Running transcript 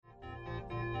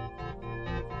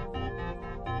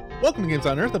Welcome to Games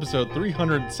on Earth, episode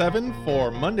 307 for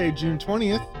Monday, June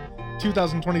 20th,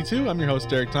 2022. I'm your host,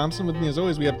 Derek Thompson. With me, as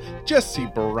always, we have Jesse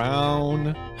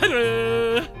Brown.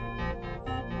 Hello.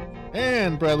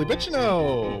 And Bradley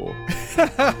Bichino.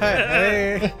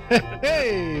 Hey.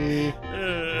 Hey.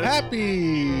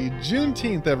 Happy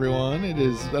Juneteenth, everyone. It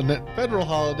is a federal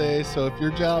holiday, so if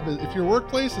your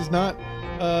workplace is not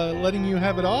letting you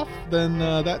have it off, then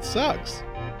that sucks.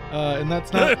 And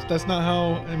that's not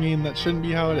that shouldn't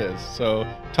be how it is. So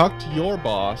talk to your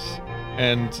boss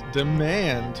and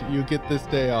demand you get this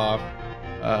day off,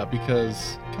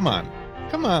 because come on,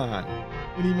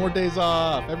 we need more days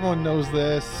off. Everyone knows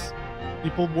this.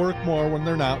 People work more when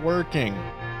they're not working.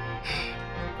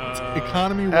 It's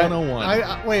economy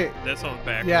 101. Wait. That sounds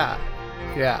backwards.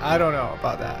 Yeah, I don't know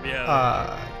about that.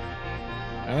 Yeah.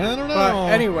 I don't know.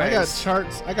 But anyways. I got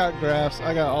charts, I got graphs,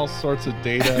 I got all sorts of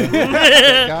data.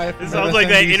 It sounds like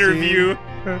that interview.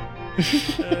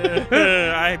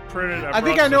 I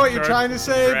think I know what you're trying to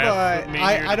say, but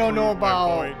I don't know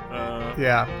about.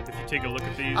 Yeah. If you take a look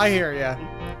at these, I hear ya.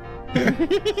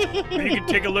 If you can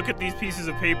take a look at these pieces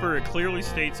of paper, it clearly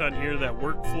states on here that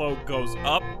workflow goes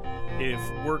up if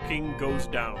working goes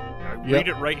down. I read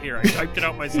it right here. I typed it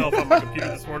out myself on my computer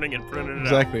this morning and printed it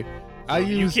out. Exactly. I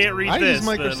use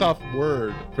Microsoft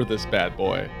Word for this bad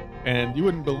boy, and you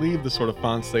wouldn't believe the sort of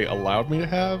fonts they allowed me to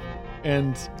have.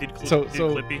 And did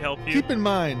Clippy help you? Keep in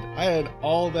mind, I had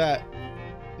all that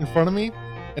in front of me,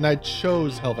 and I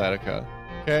chose Helvetica.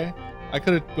 Okay, I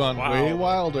could have gone way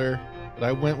wilder, but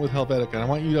I went with Helvetica, and I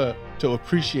want you to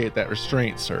appreciate that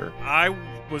restraint, sir. I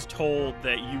was told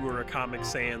that you were a Comic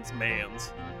Sans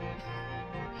mans.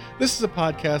 This is a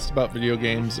podcast about video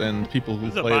games and people who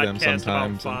play them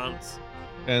sometimes.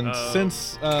 And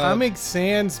since Comic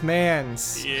Sans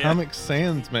Mans. Yeah. Comic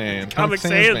Sans Man. Comic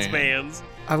Sans Mans.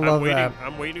 I love that.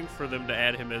 I'm waiting for them to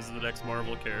add him as the next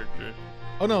Marvel character.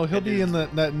 Oh no, he'll be in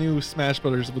that new Smash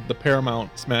Brothers, with the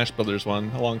Paramount Smash Brothers one,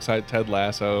 alongside Ted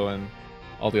Lasso and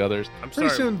all the others. Pretty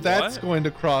soon that's going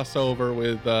to cross over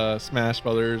with Smash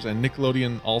Brothers and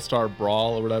Nickelodeon All-Star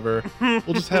Brawl or whatever.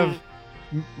 We'll just have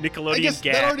Nickelodeon. I guess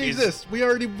that already exists. We've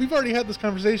already had this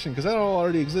conversation, because that all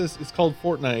already exists. It's called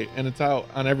Fortnite, and it's out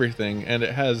on everything, and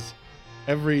it has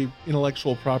every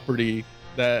intellectual property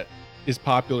that is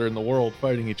popular in the world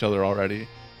fighting each other already.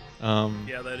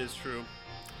 Yeah, that is true.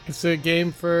 It's a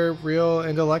game for real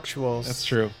intellectuals. That's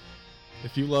true.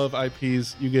 If you love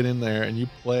IPs, you get in there and you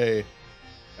play,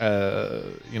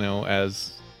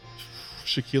 as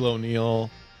Shaquille O'Neal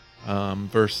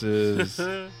versus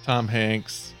Tom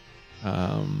Hanks.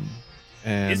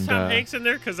 And is Tom Hanks in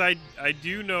there? Because I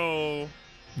do know.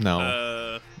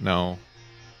 No.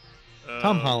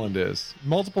 Tom Holland is.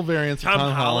 Multiple variants of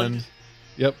Tom Holland.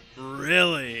 Yep.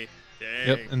 Really? Dang.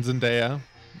 Yep, and Zendaya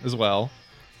as well.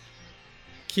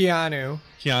 Keanu.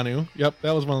 Yep,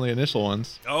 that was one of the initial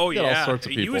ones. Oh, yeah. All sorts of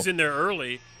people. He was in there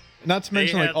early. Not to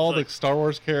mention all the Star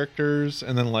Wars characters,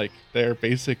 and then they're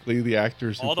basically the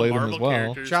actors who play them as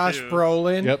well. Josh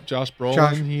Brolin. Yep, Josh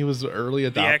Brolin. He was an early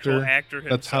adopter. The actual actor himself.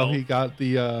 That's how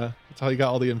he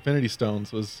got all the Infinity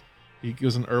Stones. He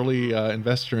was an early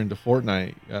investor into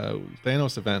Fortnite.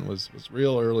 Thanos event was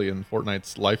real early in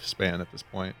Fortnite's lifespan at this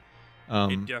point.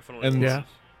 It definitely was. Yeah.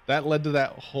 That led to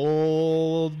that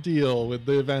whole deal with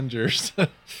the Avengers.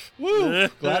 Woo!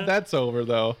 Glad that's over,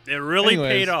 though. It really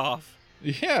paid off.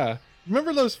 Yeah.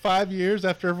 Remember those 5 years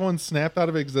after everyone snapped out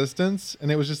of existence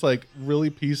and it was just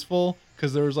really peaceful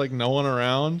because there was no one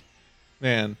around?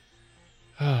 Man.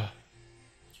 Now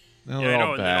they're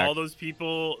all back. And all those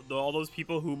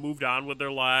people who moved on with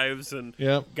their lives and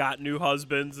got new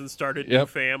husbands and started new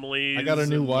families. I got a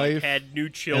new wife. Had new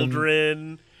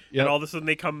children. And all of a sudden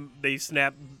they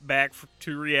snap back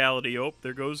to reality. Oh,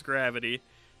 there goes gravity.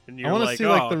 And you're I want to see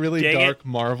the really dark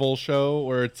Marvel show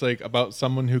where it's about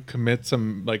someone who commits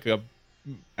a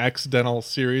accidental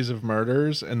series of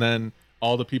murders, and then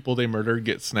all the people they murdered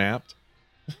get snapped.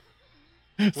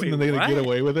 So then they get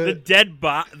away with it.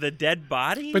 The dead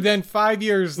body. But then 5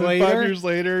 years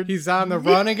later, he's on the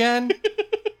run again.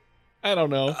 I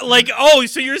don't know.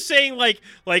 So you're saying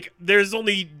there's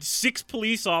only 6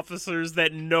 police officers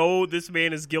that know this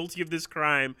man is guilty of this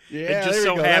crime. Yeah, it just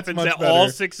so happens that all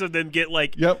 6 of them get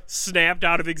snapped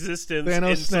out of existence. Thanos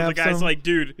and so the guy's him.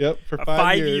 Dude, for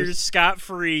 5 years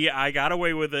scot-free, I got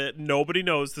away with it. Nobody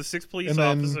knows. The 6 police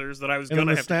officers that I was going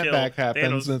to have to kill. And then the snapback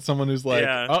happens, and someone who's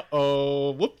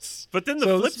uh-oh, whoops. But then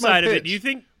the flip side of it, do you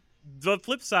think the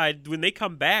flip side, when they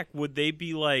come back, would they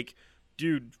be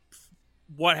dude,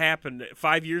 what happened?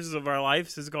 5 years of our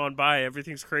lives has gone by.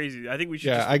 Everything's crazy. I think we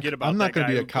should just forget about that. I'm not going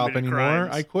to be a cop anymore.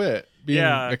 Crimes. I quit being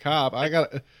a cop. I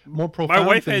got more profound My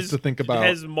wife things to think about.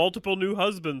 Has multiple new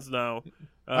husbands now.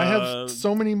 I have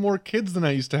so many more kids than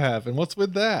I used to have, and what's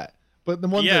with that? But the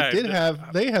ones that did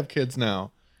have, they have kids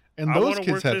now, and those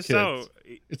kids have kids. Out.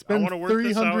 It's been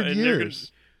 300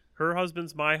 years. Her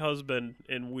husband's my husband,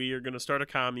 and we are going to start a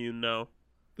commune now.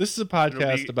 This is a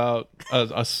podcast about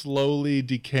a slowly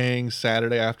decaying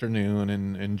Saturday afternoon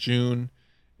in June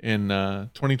in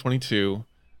 2022,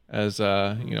 as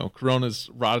Corona's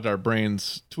rotted our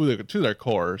brains to their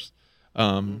cores,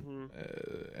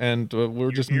 and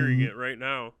we're just hearing it right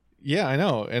now. Yeah, I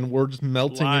know, and we're just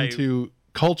melting into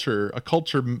a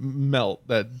culture melt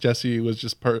that Jesse was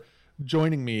just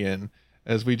joining me in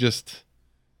as we just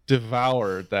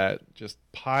devoured that just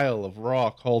pile of raw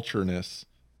cultureness.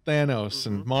 Thanos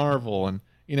and Marvel, and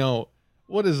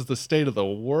what is the state of the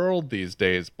world these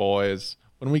days, boys,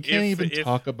 when we can't even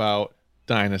talk about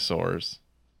dinosaurs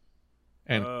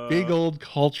and big old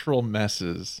cultural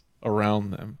messes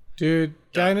around them. Dude,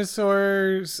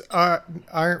 dinosaurs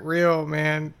aren't real,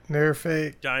 man. They're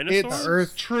fake. Dinosaurs?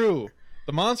 It's true.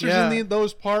 The monsters in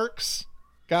those parks,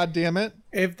 god damn it.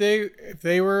 If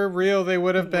they were real, they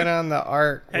would have been on the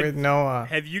ark with Noah.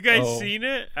 Have you guys seen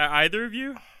it? Either of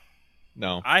you?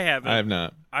 No, I haven't. I have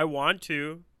not. I want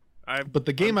to. But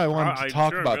the game I wanted to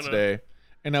talk about today,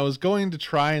 and I was going to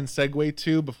try and segue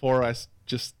to before I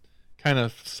just kind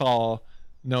of saw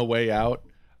no way out,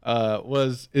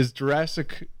 is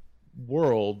Jurassic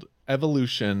World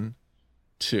Evolution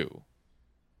 2,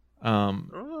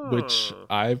 which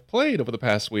I've played over the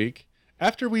past week.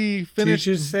 After we finished...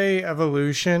 Did you say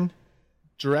Evolution?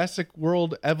 Jurassic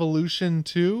World Evolution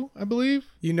 2, I believe.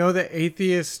 You know the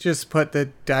atheists just put the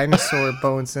dinosaur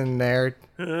bones in there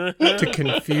to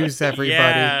confuse everybody.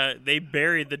 Yeah, they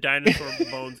buried the dinosaur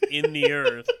bones in the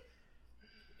earth.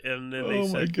 And then they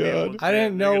said, my God. I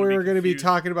didn't know we were going to be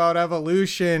talking about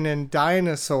evolution and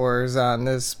dinosaurs on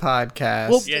this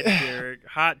podcast. Well, yeah, Derek,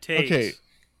 hot takes. Okay,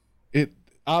 it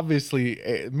obviously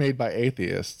made by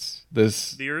atheists.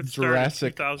 This the Earth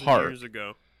Jurassic started 2,000 Park. years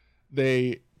ago.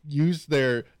 They used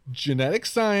their genetic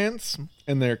science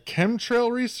and their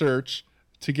chemtrail research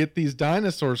to get these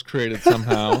dinosaurs created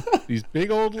somehow. These big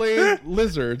old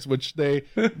lizards, which they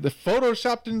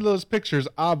photoshopped into those pictures.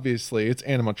 Obviously, it's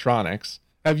animatronics.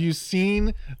 Have you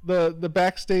seen the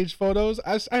backstage photos?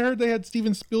 I heard they had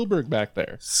Steven Spielberg back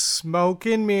there. Smoke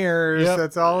and mirrors. Yep.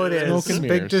 That's all it is. Smoke and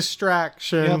mirrors. Big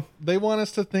distraction. Yep. They want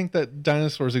us to think that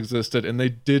dinosaurs existed and they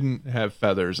didn't have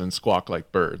feathers and squawk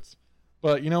like birds.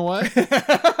 But you know what?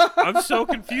 I'm so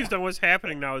confused on what's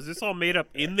happening now. Is this all made up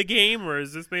in the game, or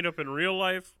is this made up in real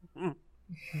life?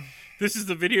 This is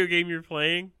the video game you're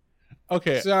playing?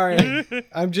 Okay. Sorry.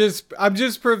 I'm just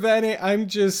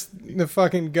the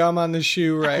fucking gum on the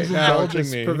shoe right now.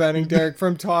 Just preventing Derek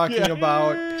from talking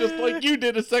about just like you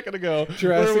did a second ago.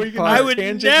 Jurassic Park. I would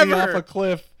never me off a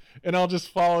cliff and I'll just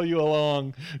follow you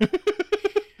along.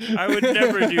 I would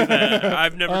never do that.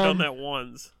 I've never done that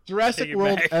once. Jurassic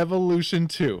World Evolution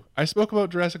 2. I spoke about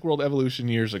Jurassic World Evolution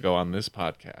years ago on this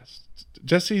podcast.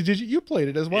 Jesse, you played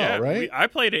it as well, right? I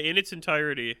played it in its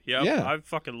entirety. Yep. Yeah. I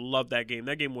fucking loved that game.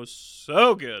 That game was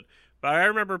so good. But I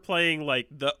remember playing like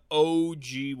the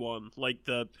OG one, like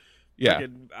the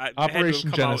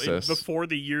Operation Genesis before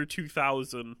the year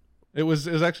 2000. It was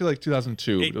actually like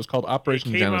 2002. It was called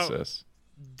Operation Genesis.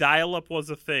 Dial-up was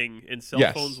a thing, and cell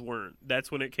phones weren't.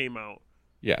 That's when it came out.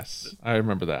 Yes, I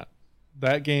remember that.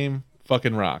 That game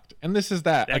fucking rocked. And this is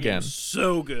that again.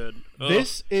 So good.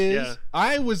 This is...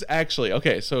 I was actually...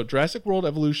 Okay, so Jurassic World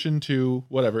Evolution 2,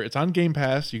 whatever. It's on Game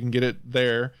Pass. You can get it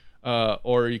there,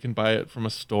 or you can buy it from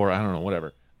a store. I don't know,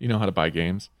 whatever. You know how to buy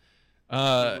games.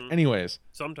 Anyways.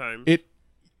 Sometimes.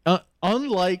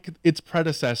 Unlike its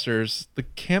predecessors, the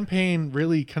campaign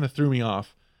really kind of threw me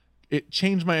off. It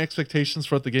changed my expectations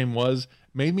for what the game was,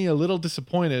 made me a little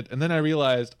disappointed, and then I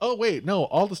realized, oh wait, no,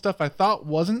 all the stuff I thought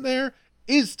wasn't there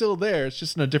is still there. It's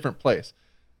just in a different place,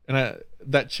 and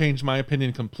that changed my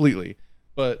opinion completely.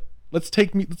 But let's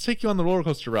take you on the roller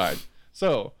coaster ride.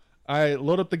 So I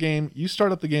load up the game, you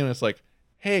start up the game, and it's like,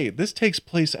 hey, this takes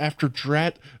place after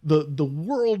the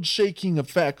world-shaking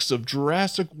effects of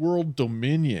Jurassic World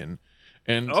Dominion,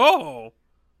 and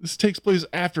this takes place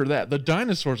after that. The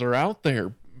dinosaurs are out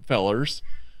there, fellers.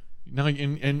 Now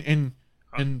and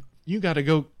you got to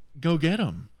go get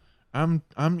them. I'm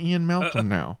Ian Malcolm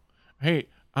now. Hey,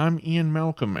 I'm Ian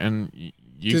Malcolm, and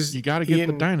you got to get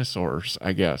the dinosaurs,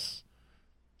 I guess.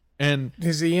 And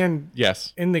is Ian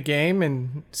in the game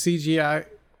in CGI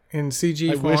in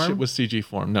CG form? I wish it was CG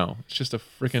form. No, it's just a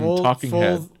freaking talking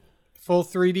head. full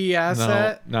 3D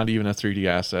asset? No, not even a 3D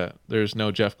asset. There's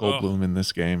no Jeff Goldblum in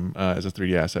this game as a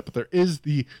 3D asset, but there is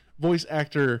the voice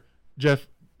actor Jeff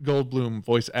Goldblum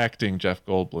voice acting Jeff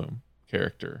Goldblum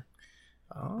character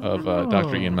of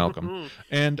Dr. Ian Malcolm.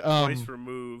 And voice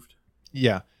removed.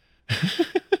 Yeah.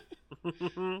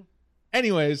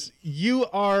 Anyways, you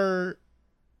are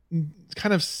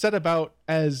kind of set about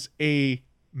as a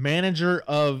manager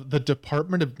of the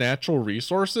Department of Natural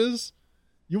Resources.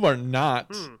 You are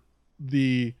not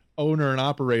the owner and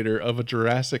operator of a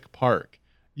Jurassic Park.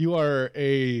 You are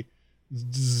a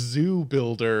zoo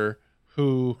builder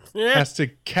who has to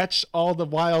catch all the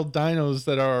wild dinos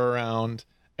that are around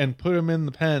and put them in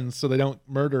the pens so they don't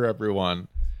murder everyone.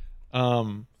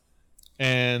 And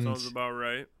sounds about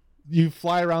right. You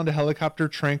fly around a helicopter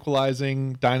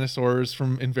tranquilizing dinosaurs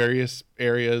from in various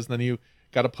areas. And then you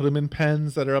got to put them in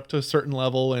pens that are up to a certain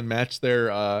level and match their,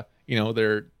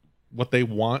 their what they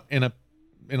want in a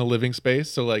living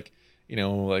space. So like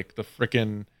the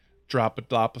frickin'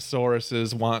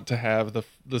 Dilophosaurus want to have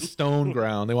the stone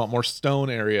ground. They want more stone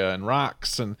area and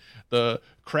rocks, and the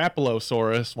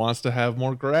Crapalosaurus wants to have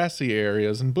more grassy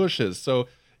areas and bushes. So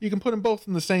you can put them both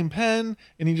in the same pen,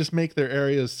 and you just make their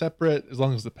areas separate. As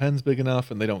long as the pen's big enough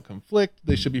and they don't conflict,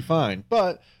 they should be fine.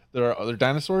 But there are other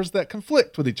dinosaurs that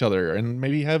conflict with each other and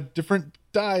maybe have different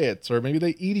diets, or maybe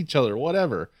they eat each other,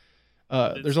 whatever.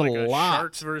 There's like a a lot,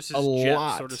 sharks versus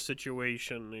jets sort of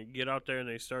situation. They get out there and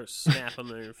they start snapping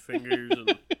their fingers.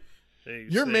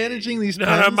 And you're managing these pens.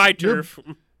 Not my turf.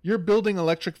 You're building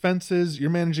electric fences. You're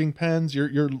managing pens.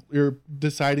 You're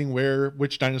deciding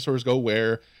which dinosaurs go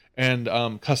where, and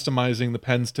customizing the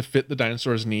pens to fit the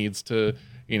dinosaur's needs to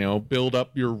build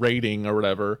up your rating or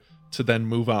whatever to then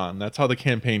move on. That's how the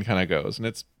campaign kind of goes, and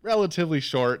it's relatively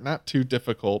short, not too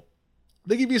difficult.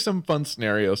 They give you some fun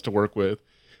scenarios to work with.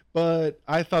 But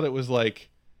I thought it was like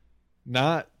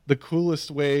not the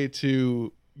coolest way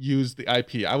to use the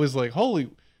IP. I was like,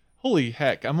 holy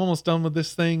heck, I'm almost done with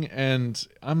this thing, and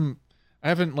I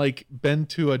haven't like been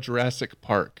to a Jurassic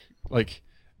Park. Like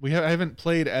I haven't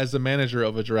played as a manager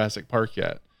of a Jurassic Park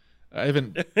yet. I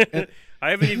haven't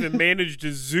even managed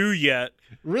a zoo yet.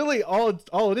 Really, all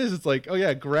it is, it's like, oh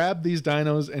yeah, grab these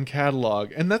dinos and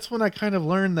catalog. And that's when I kind of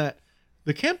learned that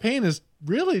the campaign is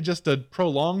really just a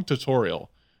prolonged tutorial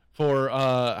for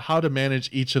how to manage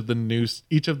each of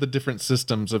the different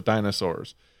systems of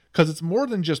dinosaurs, because it's more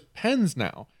than just pens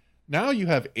now. Now you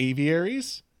have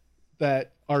aviaries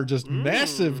that are just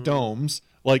massive domes,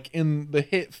 like in the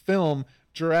hit film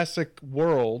Jurassic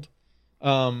World,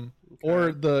 or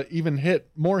the even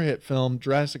more hit film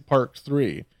Jurassic Park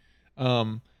 3.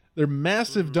 They're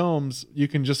massive domes you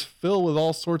can just fill with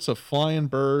all sorts of flying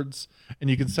birds, and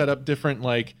you can set up different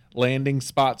like landing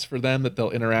spots for them that they'll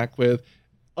interact with.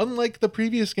 Unlike the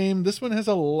previous game, this one has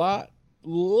a lot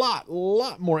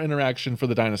more interaction for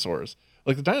the dinosaurs.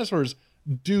 Like the dinosaurs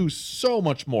do so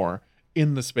much more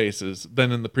in the spaces than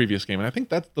in the previous game, and I think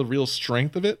that's the real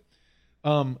strength of it.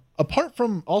 Apart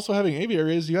from also having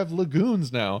aviaries, you have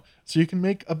lagoons now, so you can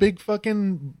make a big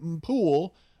fucking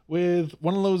pool with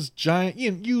one of those giant,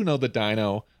 the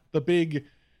dino, the big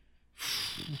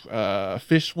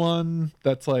fish one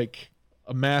that's like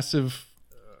a massive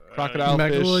crocodile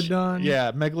Megalodon? fish.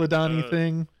 Yeah, Megalodon-y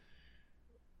thing.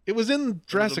 It was in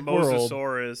Jurassic World.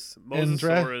 Mosasaurus.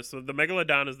 The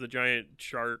Megalodon is the giant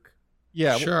shark.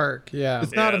 Yeah. Shark, yeah.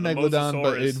 It's not a Megalodon,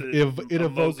 but it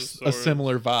evokes a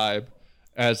similar vibe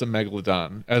as a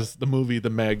Megalodon, as the movie The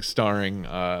Meg starring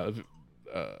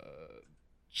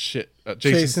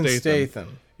Jason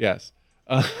Statham. Yes.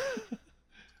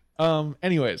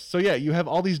 Anyways, so yeah, you have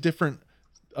all these different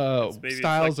styles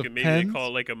of maybe pens. They call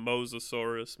it like a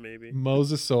Mosasaurus, maybe.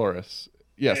 Mosasaurus.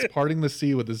 Yes, parting the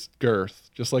sea with his girth,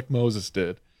 just like Moses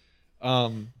did.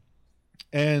 And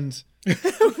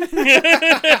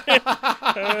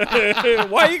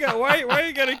why you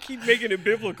gotta keep making it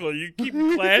biblical? You keep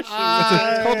clashing.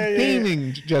 It's called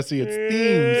theming, Jesse. It's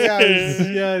themes.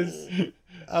 Yes.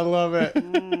 I love it.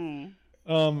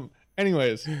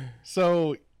 Anyways,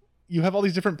 so you have all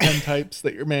these different pen types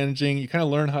that you're managing. You kind of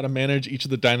learn how to manage each of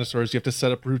the dinosaurs. You have to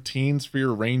set up routines for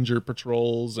your ranger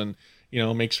patrols, and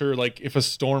make sure like if a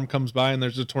storm comes by and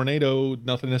there's a tornado,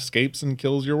 nothing escapes and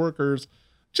kills your workers.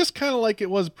 Just kind of like it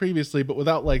was previously, but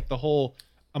without like the whole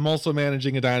I'm also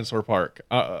managing a dinosaur park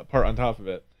part on top of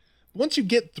it. Once you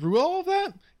get through all of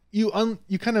that, you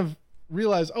kind of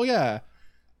realize, oh yeah,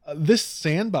 this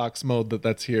sandbox mode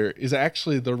that's here is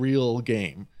actually the real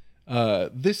game.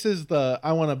 This is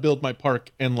I want to build my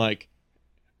park and like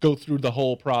go through the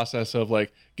whole process of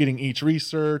like getting each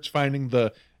research, finding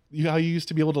how you used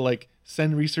to be able to like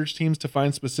send research teams to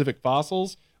find specific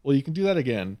fossils. Well, you can do that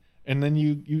again. and then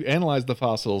you analyze the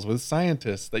fossils with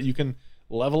scientists that you can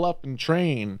level up and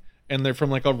train, and they're from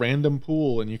like a random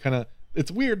pool, and you kind of,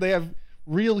 it's weird, they have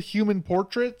real human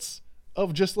portraits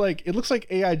of just like, it looks like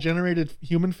AI generated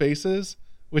human faces,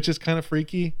 which is kind of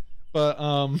freaky, but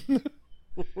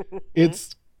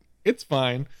it's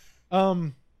fine.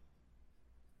 But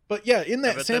yeah, in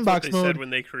that sandbox that's what they mode, said when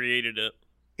they created it.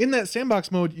 in that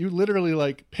sandbox mode, you literally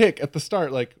like pick at the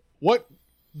start, like, what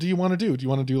do you want to do? Do you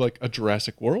want to do like a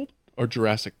Jurassic World or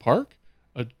Jurassic Park,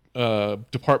 a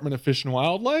Department of Fish and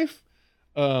Wildlife,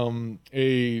 I don't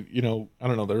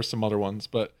know, there's some other ones,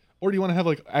 but, or do you want to have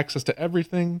like access to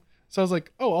everything? So I was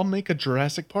like, oh, I'll make a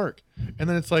Jurassic Park. And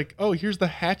then it's like, oh, here's the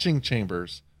hatching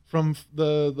chambers from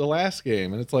the last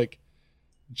game. And it's like,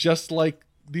 just like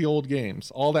the old games,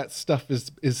 all that stuff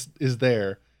is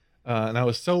there. And I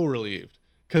was so relieved,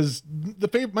 because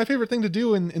my favorite thing to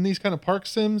do in these kind of park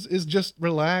sims is just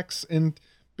relax and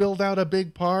build out a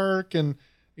big park and,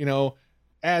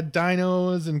 add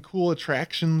dinos and cool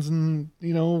attractions and,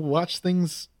 watch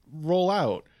things roll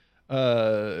out.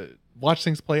 Watch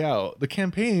things play out. The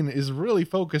campaign is really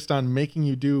focused on making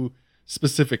you do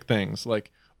specific things.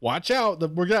 Like, watch out,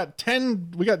 well,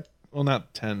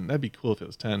 not 10. That'd be cool if it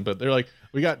was 10, but they're like,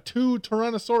 we got 2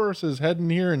 Tyrannosauruses heading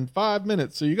here in 5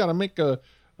 minutes, so you got to make a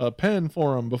pen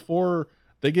for them before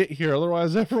they get here.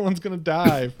 Otherwise, everyone's going to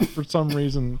die for some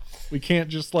reason. We can't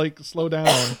just like slow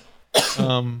down.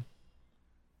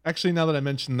 Actually, now that I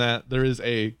mentioned that, there is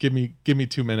a give me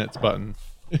 2 minutes button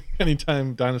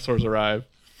anytime dinosaurs arrive.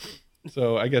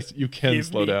 So I guess you can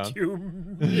slow down. 2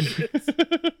 minutes.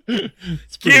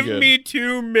 Give me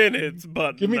 2 minutes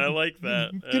button. I like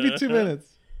that. Give me 2 minutes.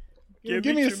 Give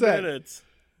me a 2 sec. minutes.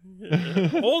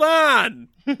 Hold on.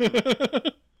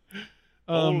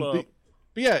 But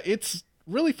yeah, it's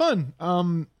really fun.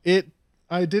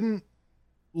 I didn't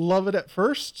love it at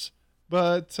first,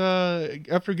 but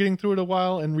after getting through it a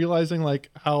while and realizing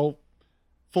like how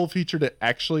full featured it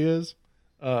actually is,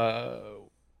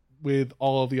 with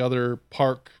all of the other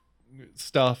park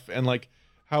stuff, and like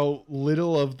how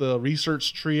little of the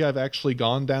research tree I've actually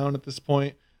gone down at this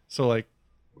point. So like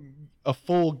a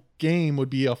full game would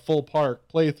be a full park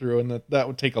playthrough, and that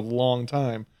would take a long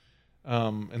time.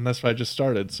 And that's what I just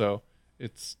started. So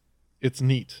it's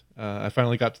neat. I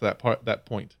finally got to that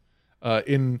point.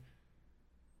 In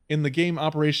the game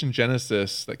Operation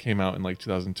Genesis that came out in like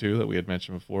 2002 that we had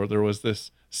mentioned before, there was this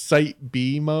Site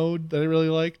B mode that I really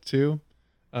liked too.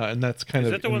 And that's kind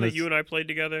of... Is that the one that you and I played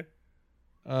together?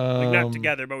 Like not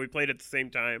together, but we played at the same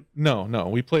time. No,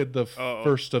 we played the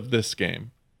first of this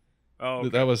game. Oh, okay.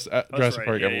 That was Jurassic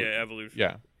Park Evolution.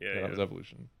 Yeah, that was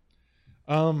Evolution.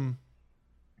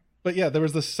 But yeah, there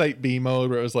was the Site B mode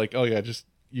where it was like, oh yeah, just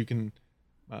you can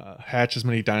hatch as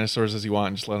many dinosaurs as you want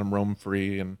and just let them roam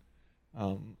free, and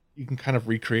you can kind of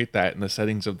recreate that in the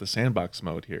settings of the sandbox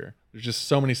mode here. There's just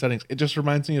so many settings. It just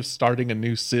reminds me of starting a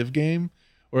new Civ game,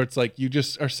 where it's like you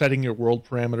just are setting your world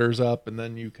parameters up and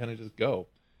then you kind of just go.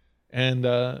 And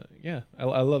I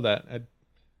love that. I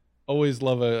always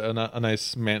love a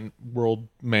nice world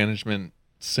management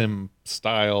sim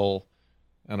style,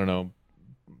 I don't know,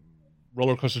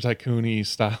 roller coaster tycoon-y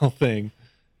style thing.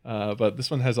 But this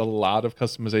one has a lot of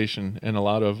customization and a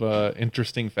lot of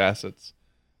interesting facets.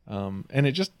 And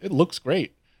it looks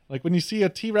great. Like when you see a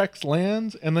T-Rex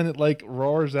lands and then it like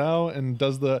roars out and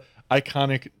does the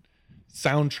iconic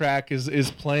soundtrack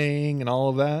is playing and all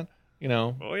of that,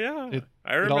 Oh yeah,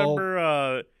 I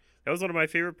remember that was one of my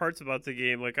favorite parts about the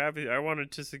game. Like I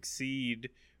wanted to succeed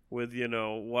with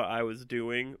what I was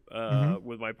doing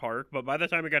with my park, but by the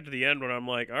time it got to the end, when I'm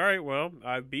like, all right, well,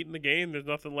 I've beaten the game, there's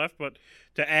nothing left but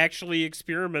to actually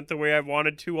experiment the way I've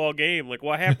wanted to all game. Like,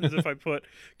 what happens if I put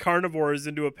carnivores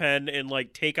into a pen and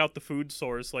like take out the food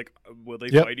source? Like, will they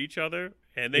fight each other?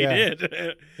 And they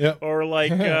did. Or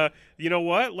like, you know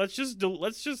what? Let's just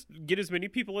get as many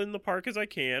people in the park as I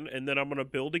can, and then I'm gonna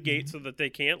build a gate so that they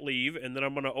can't leave, and then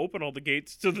I'm gonna open all the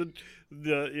gates to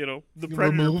the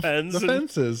predator pens, the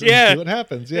fences, and see what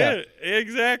happens. Yeah,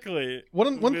 exactly.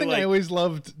 One thing I always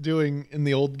loved doing in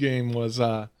the old game was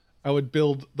I would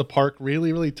build the park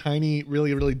really, really tiny,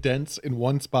 really, really dense in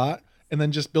one spot, and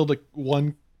then just build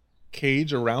one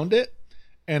cage around it.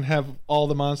 And have all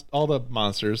the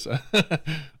monsters,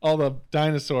 all the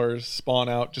dinosaurs spawn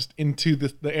out just into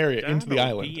the area, into the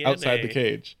island, DNA. Outside the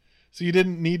cage. So you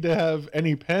didn't need to have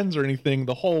any pens or anything.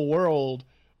 The whole world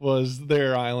was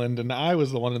their island, and I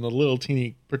was the one in the little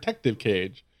teeny protective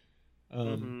cage.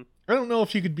 I don't know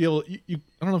if you could be able. I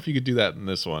don't know if you could do that in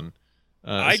this one.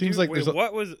 It seems like there's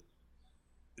what was.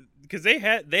 Because they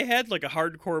had like a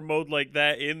hardcore mode like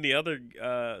that in the other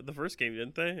the first game,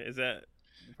 didn't they? Is that?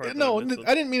 part No, that I missed?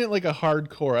 I didn't mean it like a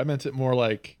hardcore. I meant it more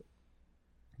like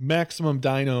maximum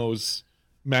dino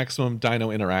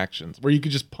interactions, where you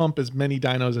could just pump as many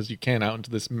dinos as you can out into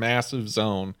this massive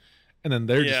zone, and then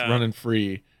they're just running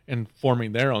free and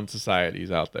forming their own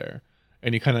societies out there,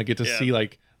 and you kind of get to see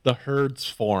like the herds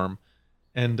form,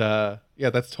 and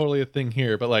that's totally a thing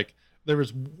here. But like there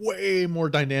was way more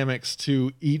dynamics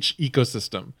to each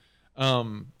ecosystem.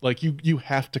 Like you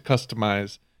have to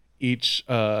customize each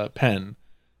pen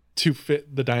to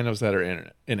fit the dinos that are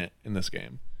in this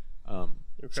game.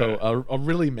 So a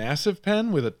really massive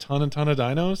pen with a ton of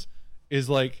dinos is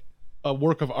like a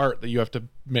work of art that you have to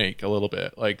make a little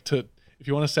bit. Like if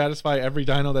you want to satisfy every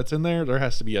dino that's in there, there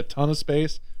has to be a ton of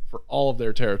space for all of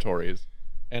their territories.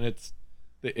 And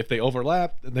if they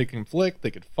overlap, then they conflict,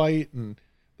 they could fight, and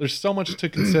there's so much to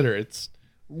consider. It's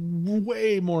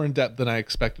way more in depth than I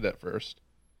expected at first.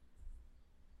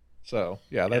 So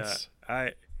that's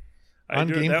on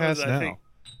Game Pass now.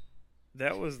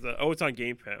 That was it's on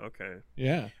Game Pass. Okay.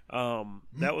 Yeah.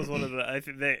 That was one of the. I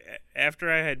think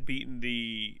after I had beaten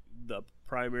the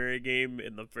primary game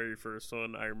in the very first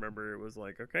one, I remember it was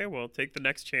like, okay, well, take the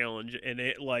next challenge, and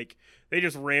it like they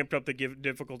just ramped up the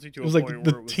difficulty to a point where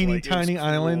it was teeny tiny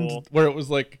island where it was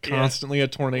like constantly a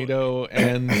tornado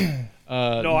and.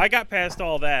 No, I got past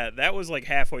all that. That was like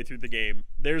halfway through the game.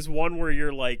 There's one where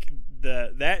you're like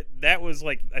that was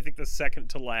like I think the second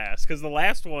to last, because the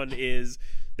last one is.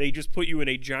 They just put you in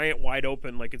a giant wide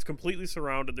open, like it's completely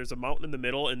surrounded. There's a mountain in the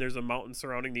middle, and there's a mountain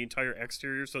surrounding the entire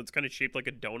exterior, so it's kind of shaped like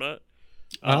a donut.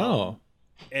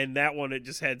 And that one, it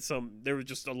just had there was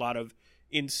just a lot of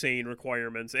insane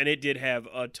requirements, and it did have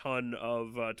a ton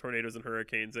of tornadoes and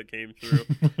hurricanes that came through.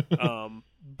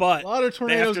 But a lot of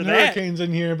tornadoes and hurricanes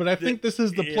in here, but I think this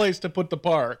is the place to put the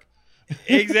park.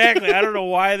 Exactly. I don't know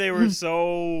why they were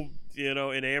so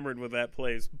enamored with that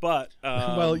place, but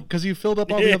well, because you filled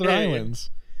up all the other islands.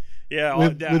 Yeah,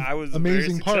 with I was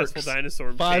amazing a very successful parks.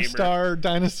 dinosaur 5-star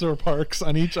dinosaur parks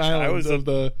on each island.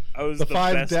 The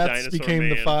 5 deaths became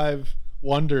the 5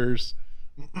 wonders.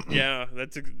 Yeah,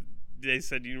 they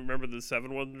said, you remember the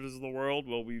 7 wonders of the world?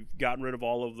 Well, we've gotten rid of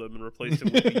all of them and replaced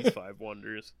them with these 5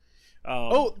 wonders.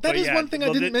 That is one thing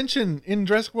I didn't mention. In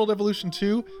Jurassic World Evolution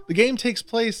 2, the game takes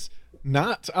place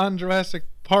not on Jurassic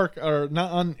Park or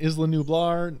not on Isla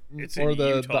Nublar or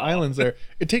the islands there.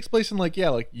 It takes place in like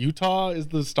Utah is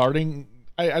the starting.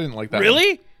 I didn't like that.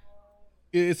 Really? One.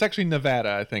 It's actually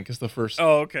Nevada, I think, is the first.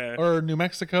 Oh, okay. Or New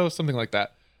Mexico, something like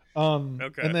that.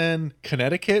 Okay. And then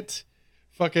Connecticut,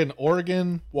 fucking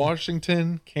Oregon,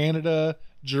 Washington, Canada,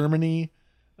 Germany.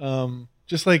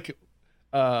 Just like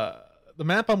the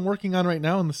map I'm working on right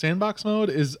now in the sandbox mode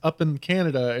is up in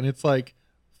Canada, and it's like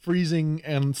freezing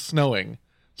and snowing.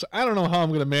 So I don't know how I'm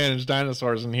going to manage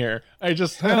dinosaurs in here. I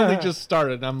only just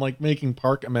started, and I'm like making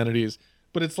park amenities,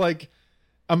 but it's like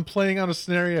I'm playing out a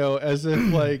scenario as if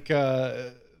like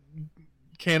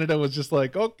Canada was just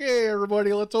like, okay,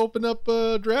 everybody, let's open up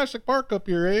Jurassic Park up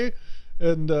here, eh?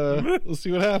 And we'll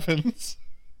see what happens.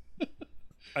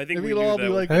 I think maybe it'll all be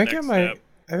like. I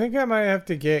think I might have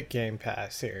to get Game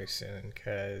Pass here soon,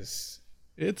 because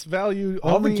its value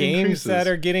all only the games increases. that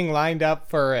are getting lined up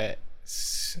for it.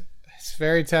 It's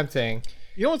very tempting.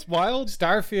 You know what's wild?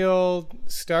 Starfield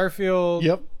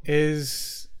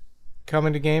is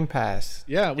coming to Game Pass.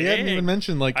 Yeah, we hadn't even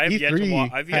mentioned like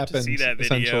E3 I've yet to see that video.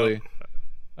 Essentially.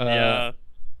 Yeah.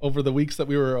 Over the weeks that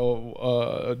we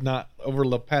were not over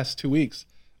the past 2 weeks,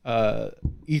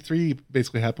 E3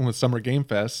 basically happened with Summer Game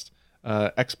Fest.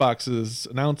 Xbox's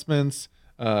announcements,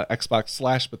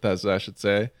 Xbox / Bethesda, I should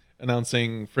say,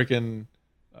 announcing freaking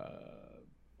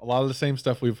a lot of the same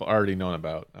stuff we've already known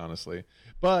about, honestly,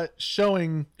 but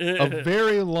showing a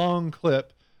very long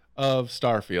clip of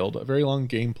Starfield, a very long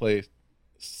gameplay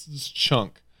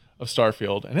chunk of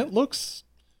Starfield, and it looks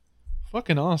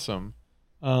fucking awesome.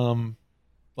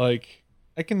 Like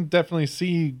I can definitely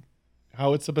see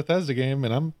how it's a Bethesda game,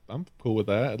 and I'm cool with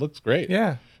that. It looks great.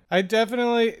 Yeah. I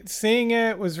definitely seeing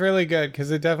it was really good, because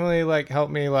it definitely like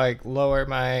helped me like lower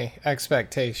my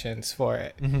expectations for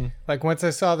it. Mm-hmm. Like once I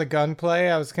saw the gunplay,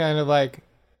 I was kind of like,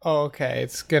 oh, okay,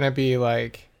 it's gonna be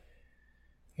like,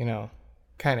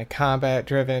 kind of combat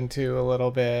driven too a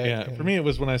little bit. Yeah, for me it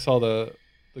was when I saw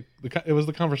it was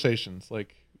the conversations,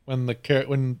 like when the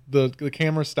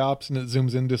camera stops and it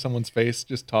zooms into someone's face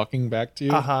just talking back to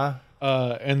you.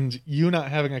 And you not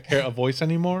having a voice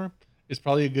anymore is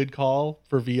probably a good call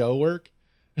for VO work,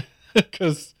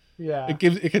 because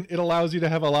it allows you to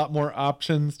have a lot more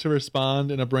options to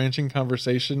respond in a branching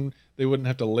conversation. They wouldn't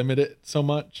have to limit it so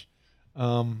much.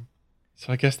 So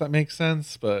I guess that makes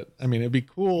sense, but I mean, it'd be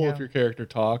cool if your character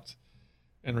talked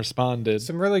and responded.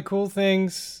 Some really cool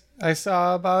things I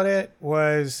saw about it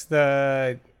was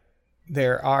there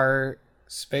are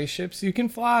spaceships you can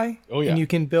fly. Oh, yeah. And you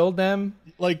can build them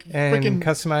Like and freaking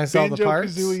customize all the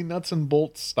parts. Banjo-Kazooie nuts and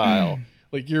bolts style.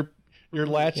 Like you're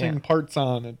latching parts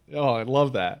on it. Oh, I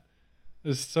love that.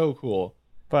 It's so cool.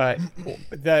 But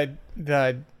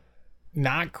the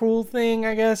not cool thing,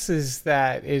 I guess, is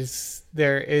that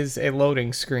there is a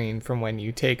loading screen from when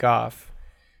you take off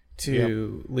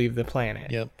to leave the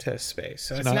planet to space.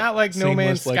 So it's not like No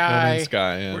Man's like Sky. No Man's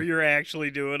Sky, yeah. Where you're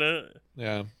actually doing it.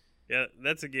 Yeah. Yeah,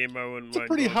 that's a game I wouldn't It's a mind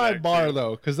pretty going high back bar to.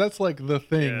 though, because that's like the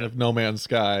thing of No Man's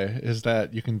Sky is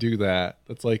that you can do that.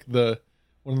 That's like one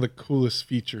of the coolest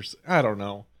features. I don't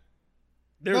know.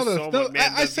 There's so much,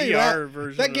 man. I the say VR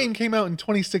version that game came out in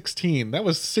 2016. That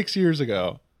was 6 years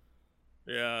ago.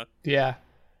 Yeah. Yeah.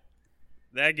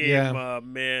 That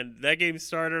game, man, that game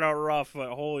started out rough,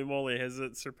 but holy moly, has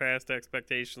it surpassed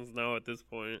expectations now at this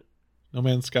point? No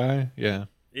Man's Sky, yeah.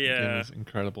 Yeah. That game is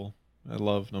incredible. I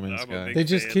love No Man's I'm a Sky. big They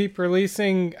just fan. keep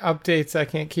releasing updates. I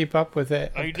can't keep up with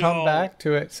it. I I've come know. back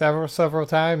to it several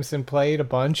times and played a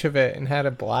bunch of it and had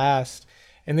a blast.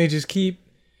 And they just keep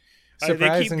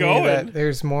surprising me going. that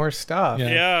there's more stuff.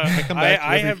 Yeah. Yeah, I come back to it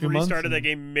I every have few months restarted that and-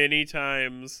 game many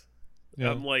times.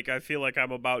 Yeah. I feel like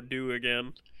I'm about due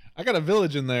again. I got a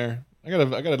village in there. I got a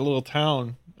little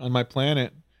town on my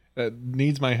planet that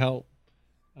needs my help.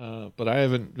 But I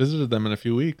haven't visited them in a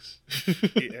few weeks.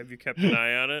 Have you kept an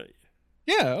eye on it?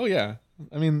 Yeah, oh yeah.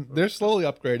 I mean, they're slowly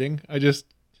upgrading.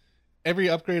 Every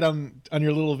upgrade on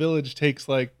your little village takes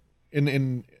like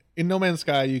in No Man's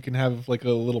Sky you can have like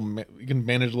you can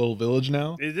manage a little village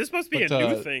now. This must be But, a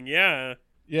new thing, yeah.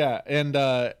 Yeah, and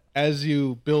as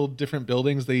you build different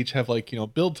buildings, they each have like,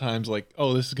 build times like,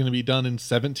 oh, this is going to be done in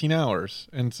 17 hours.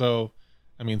 And so,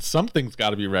 I mean, something's got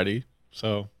to be ready.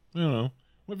 So, I don't know.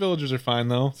 My villagers are fine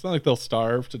though. It's not like they'll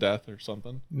starve to death or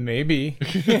something. Maybe.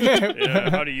 Yeah,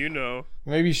 how do you know?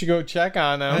 Maybe you should go check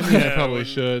on them. I probably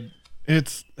should.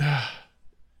 It's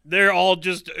They're all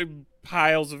just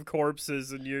piles of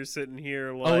corpses, and you're sitting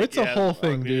here like, it's a whole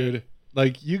thing, I'm dude.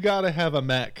 Like you got to have a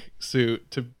mech suit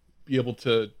to be able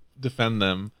to defend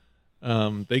them.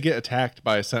 They get attacked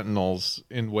by sentinels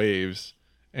in waves,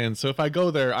 and so if I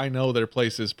go there, I know their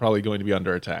place is probably going to be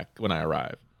under attack when I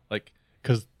arrive. Like,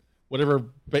 because whatever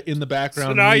in the background.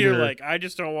 So now you're meter- like, I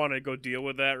just don't want to go deal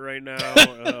with that right now.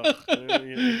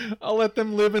 I'll let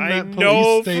them live in I that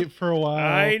know police state for a while.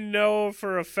 I know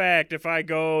for a fact if I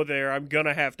go there, I'm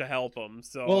gonna have to help them.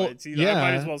 So Well, it's either I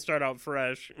might as well start out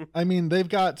fresh. I mean, they've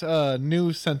got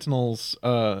new sentinels,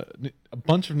 a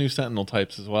bunch of new sentinel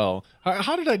types as well.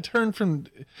 How did I turn from?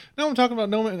 Now I'm talking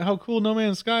about how cool No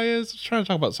Man's Sky is. I was trying to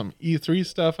talk about some E3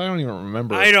 stuff. I don't even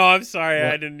remember. I know. I'm sorry. What?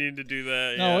 I didn't need to do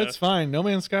that. No, yeah. it's fine. No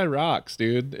Man's Sky rocks,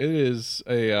 dude. It is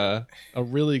a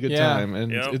really good Yeah. time,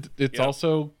 and Yep. it's Yep.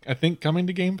 also I think coming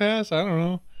to Game Pass. I don't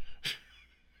know.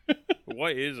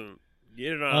 What isn't?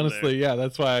 Get it on Honestly, yeah,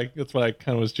 that's why I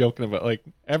kind of was joking about like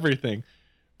everything.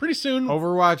 Pretty soon,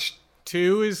 Overwatch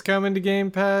 2 is coming to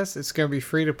Game Pass. It's going to be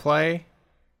free to play.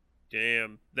 there.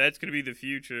 Damn, that's gonna be the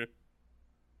future.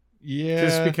 yeah,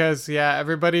 Just because,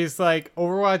 everybody's like,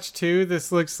 Overwatch 2,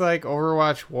 this looks like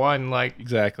Overwatch 1. Like,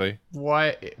 exactly.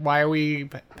 why are we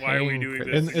Why are we paying doing for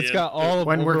this? And it's got all of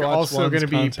When we're Overwatch also 1's gonna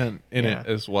be- content in yeah. it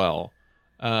as well.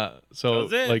 So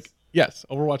Does it? like yes,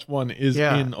 Overwatch 1 is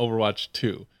Yeah. in Overwatch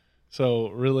 2. So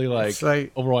really It's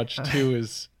like- Overwatch 2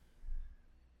 is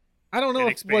I don't know An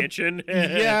if what expansion,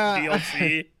 Yeah.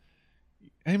 DLC.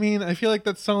 I mean, I feel like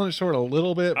that's selling it short a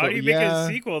little bit, How but do you make yeah. a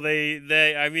sequel? They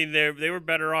were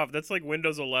better off. That's like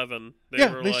Windows 11. They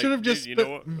were should have like, just you know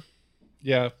what?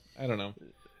 Yeah, I don't know.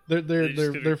 They They're just they're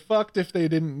could've- they're fucked if they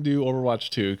didn't do Overwatch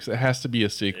 2 cuz it has to be a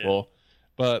sequel.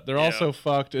 But they're Yeah. also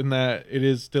fucked in that it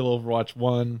is still Overwatch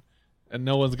 1 and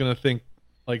no one's going to think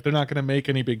like they're not going to make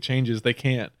any big changes. They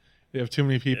can't. They have too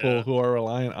many people Yeah. who are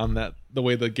reliant on that the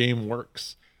way the game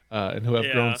works and who have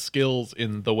Yeah. grown skills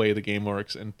in the way the game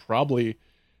works and probably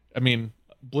I mean,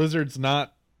 Blizzard's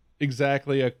not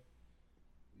exactly a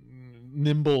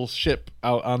nimble ship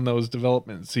out on those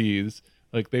development seas.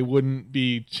 Like they wouldn't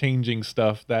be changing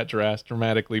stuff that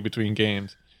dramatically between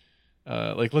games.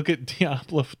 Like look at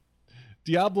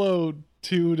Diablo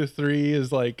 2 to 3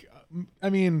 is like, I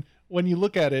mean, when you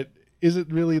look at it, is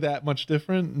it really that much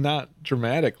different? Not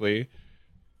dramatically.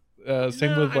 Same No,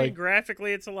 with I mean, like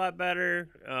graphically, it's a lot better.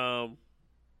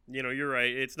 You're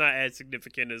right. It's not as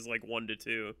significant as like 1 to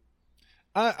 2.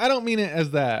 I don't mean it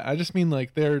as that. I just mean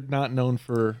like they're not known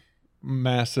for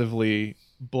massively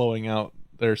blowing out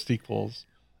their sequels.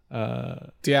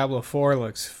 Diablo 4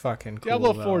 looks fucking cool.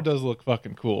 Diablo though. 4 does look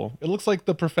fucking cool. It looks like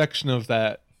the perfection of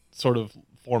that sort of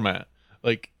format.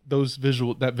 Like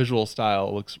that visual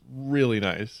style looks really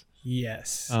nice.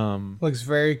 Yes. Um, Looks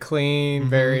very clean, Mhm.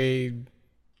 very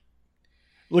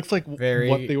looks like Very,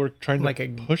 what they were trying like to a-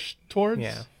 push towards.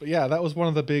 yeah. But yeah, that was one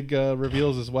of the big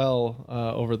reveals as well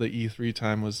over the E3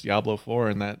 time was Diablo 4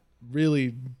 and that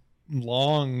really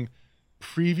long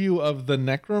preview of the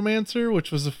Necromancer,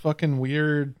 which was a fucking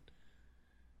weird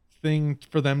thing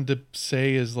for them to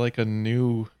say is like a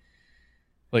new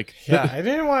like Yeah, I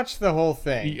didn't watch the whole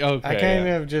thing. Okay, I kind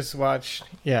of just watched.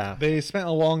 Yeah. they spent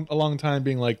a long time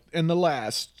being like in the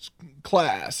last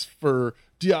class for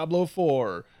Diablo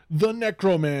 4 the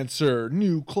Necromancer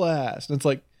new class, and it's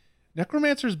like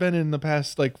Necromancer's been in the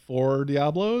past like 4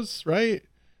 Diablos, right?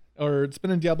 Or it's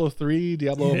been in Diablo 3,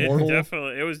 Diablo Immortal.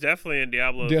 It was definitely in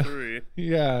Diablo Yeah. 3.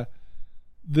 Yeah,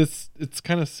 it's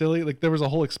kind of silly, like there was a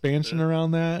whole expansion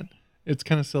around that. It's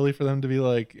kind of silly for them to be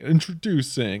like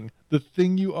introducing the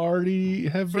thing you already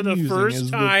have For been the using first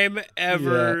is time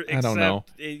ever, Yeah, I don't know.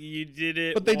 You did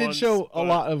it. but they did once, show a but-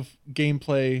 lot of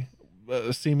gameplay,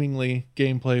 seemingly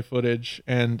gameplay footage,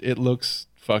 and it looks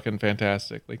fucking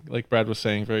fantastic. Like Brad was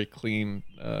saying, very clean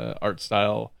art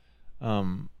style.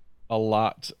 A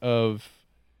lot of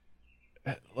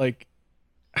like,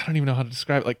 I don't even know how to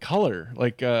describe it, like color,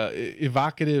 like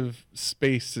evocative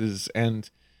spaces and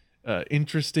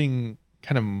interesting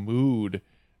kind of mood.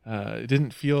 It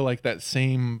didn't feel like that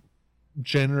same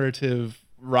generative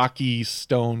rocky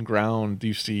stone ground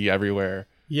you see everywhere.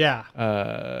 Yeah.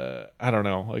 I don't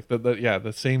know, like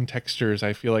the same textures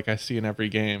I feel like I see in every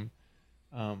game.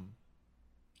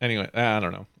 Anyway, I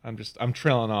don't know, I'm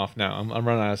trailing off now. I'm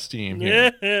running out of steam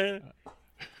here.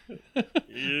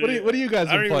 What do you guys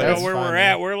I don't been even playing? know That's where fine, we're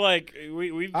man. at. We're like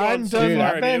we've gone I'm so done. far.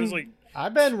 I've I mean, it was like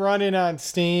I've been running on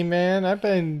Steam, man. I've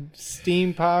been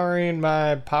steam powering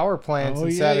my power plants Oh,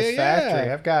 in yeah, Satisfactory.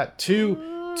 yeah. I've got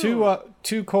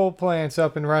two coal plants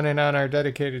up and running on our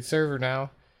dedicated server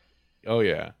now. Oh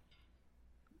yeah,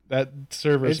 that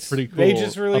server's It's- pretty cool. they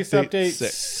just released update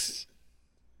 6.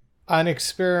 On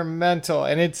experimental,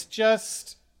 and it's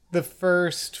just the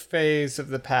first phase of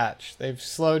the patch. They've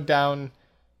slowed down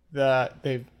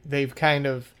they've kind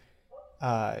of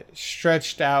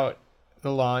stretched out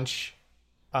the launch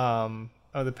of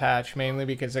the patch, mainly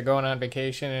because they're going on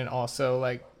vacation, and also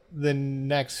like the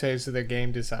next phase of their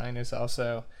game design is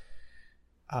also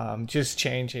just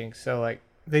changing. So like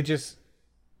they just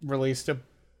released a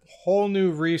whole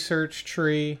new research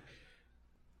tree,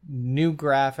 new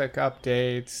graphic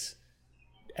updates,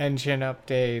 engine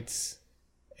updates,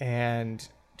 and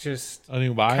just A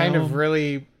new biome. kind of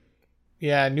really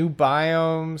new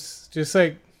biomes. Just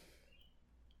like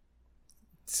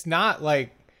it's not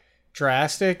like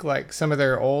drastic like some of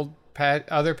their old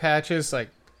other patches, like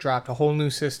dropped a whole new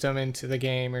system into the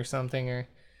game or something, or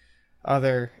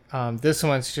other this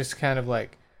one's just kind of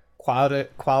like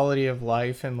quality of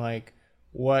life, and like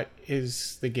what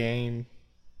is the game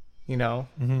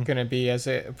gonna be as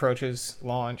it approaches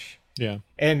launch. Yeah.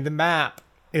 And the map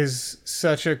is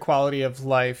such a quality of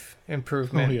life Oh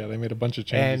improvement. yeah, they made a bunch of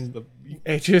changes. And You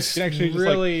it just can actually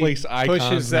really just like place icons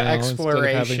pushes the now instead of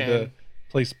exploration. having to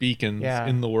place beacons Yeah.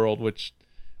 in the world, which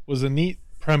was a neat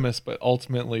premise, but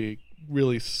ultimately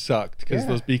really sucked because Yeah.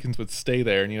 those beacons would stay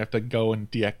there, and you'd have to go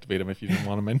and deactivate them if you didn't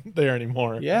want them in there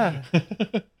anymore. Yeah.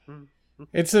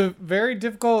 It's a very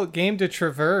difficult game to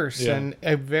traverse in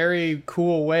a very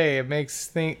cool way. It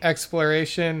makes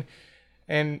exploration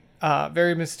and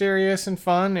very mysterious and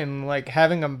fun, and like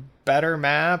having a better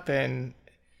map and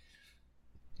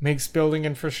makes building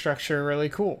infrastructure really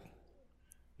cool.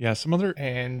 Yeah, some other.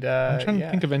 And I'm trying to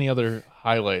think of any other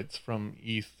highlights from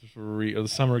E3 or the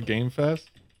Summer Game Fest.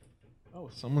 Oh,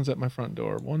 someone's at my front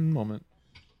door. One moment.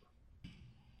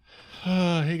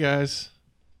 Hey guys.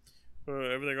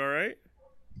 everything all right?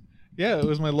 Yeah, it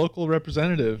was my local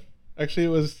representative. Actually,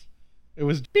 it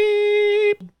was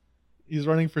beep. He's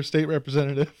running for state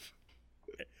representative.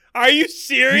 Are you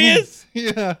serious?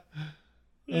 Yeah.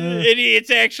 It's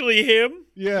actually him.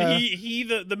 Yeah. He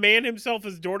the man himself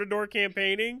is door to door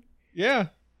campaigning. Yeah.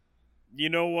 You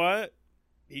know what?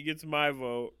 He gets my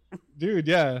vote. Dude,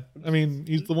 yeah. I mean,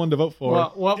 he's the one to vote for.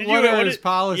 Well, what Did are you- what his is-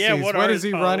 policies? yeah, what what are is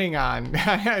his he running on?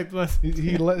 I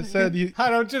Said he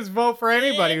don't just vote for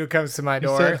anybody who comes to my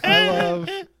door.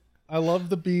 said, I love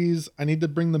the bees. I need to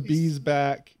bring the bees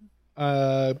back.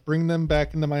 Bring them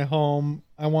back into my home.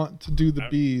 I want to do the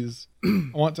bees.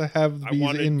 I want to have the I bees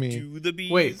want to in me. do the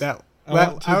bees. Wait, that I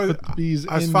want to I was, put the bees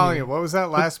I was in following me. you. What was that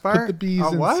last Put part? the bees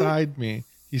What? inside me.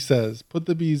 He says, "Put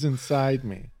the bees inside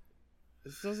me."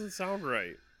 This doesn't sound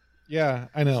right. Yeah,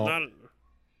 I know. It's not.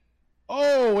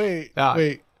 Oh wait, Ah.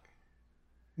 wait.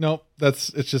 Nope,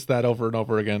 it's just that over and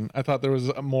over again. I thought there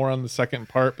was more on the second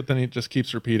part, but then he just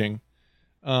keeps repeating.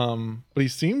 But he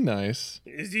seemed nice.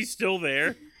 Is he still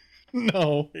there?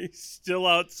 No. He's still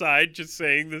outside just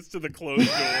saying this to the closed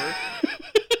door.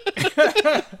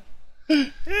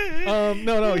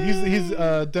 No, he's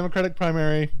Democratic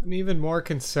primary. I'm even more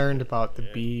concerned about the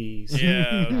bees.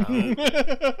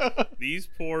 Yeah. These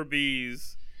poor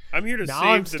bees. I'm here to Now save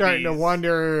I'm the starting to bees.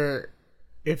 wonder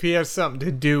if he has something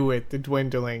to do with the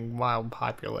dwindling wild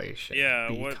population. Yeah,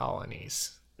 bee what-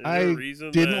 colonies. Is there I a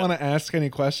reason didn't that- want to ask any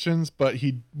questions, but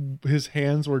his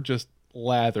hands were just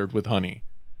lathered with honey.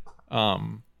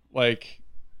 Like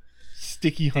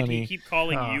sticky Did honey. he keep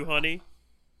calling you honey?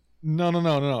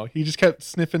 No. He just kept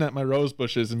sniffing at my rose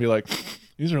bushes and be like,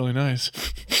 "These are really nice.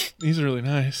 These are really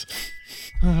nice."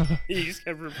 He just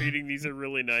kept repeating, "These are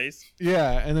really nice."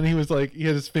 Yeah, and then he was like, he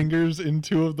had his fingers in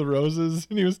two of the roses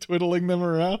and he was twiddling them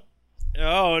around.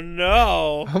 Oh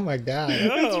no! Oh my god.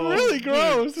 It's No. really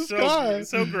gross. This guy.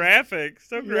 So graphic.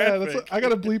 So Yeah, graphic. I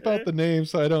gotta bleep out the name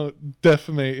so I don't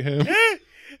defamate him.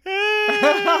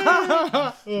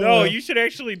 No, you should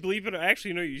actually bleep it.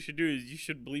 Actually, no, you should do is you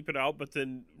should bleep it out, but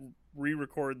then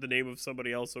re-record the name of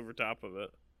somebody else over top of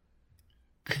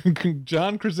it.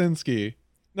 John Krasinski.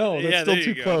 No, that's Yeah, still there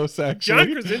you too go. close, John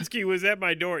actually. Krasinski was at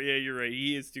my door. Yeah, you're right.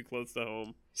 He is too close to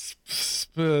home.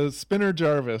 Spinner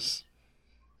Jarvis.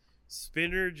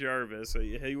 Spinner Jarvis.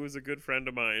 He was a good friend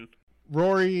of mine.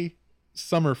 Rory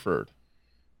Summerford.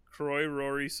 Croy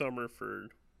Rory Summerford.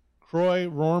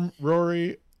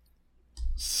 Rory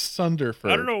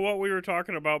Sunderford. I don't know what we were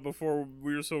talking about before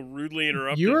we were so rudely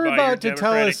interrupted. You were by about your to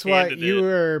tell Democratic us what candidate. you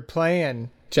were playing,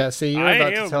 Jesse. You were about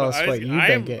to tell us what you've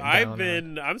been getting down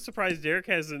on. I'm surprised Derek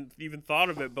hasn't even thought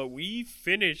of it, but we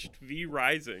finished V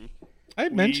Rising. I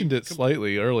mentioned it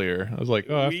slightly earlier. I was like,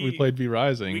 oh, after we played V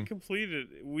Rising. We completed.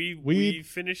 We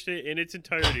finished it in its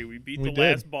entirety. We beat We the did.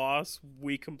 last boss.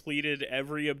 We completed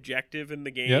every objective in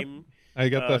the game. I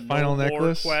got the final no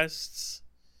necklace. More quests.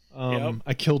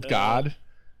 I killed God.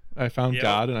 I found Yep.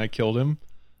 God and I killed him.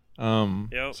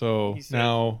 Yep. So He said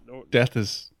now no- death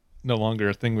is no longer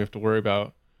a thing we have to worry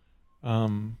about.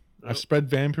 I've spread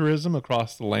vampirism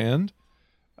across the land.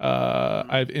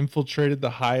 I've infiltrated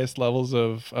the highest levels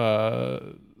of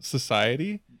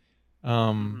society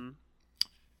in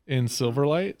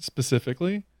Silverlight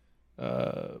specifically.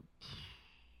 Let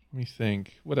me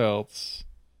think. What else?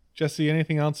 Jesse,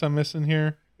 anything else I'm missing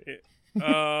here?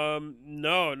 No.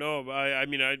 I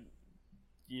mean,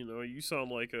 you sound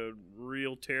like a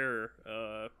real terror.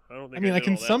 I don't think. I did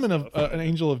can all that summon stuff. an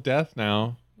angel of death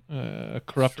now. A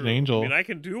corrupted True. angel. I mean, I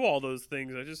can do all those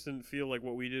things. I just didn't feel like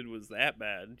what we did was that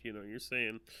bad. You're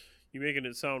saying you're making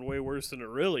it sound way worse than it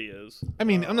really is. I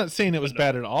mean, I'm not saying it was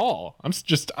bad at all. I'm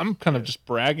kind of just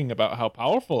bragging about how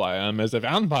powerful I am as a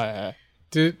vampire.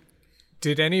 Did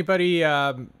anybody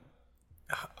find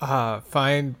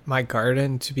my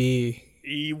garden to be?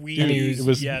 It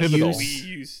was pivotal.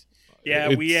 We It's actually.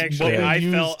 what we I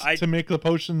used felt to make the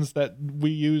potions that we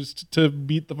used to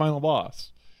beat the final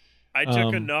boss. I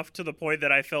took enough to the point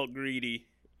that I felt greedy.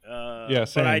 Yeah,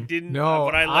 same. But I didn't. No,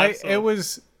 but I left. it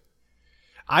was.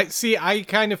 I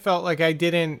kind of felt like I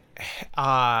didn't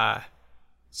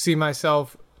see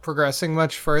myself progressing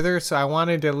much further, so I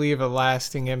wanted to leave a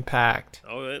lasting impact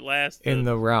it lasted in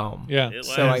the realm. Yeah, It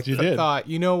So I you did. thought,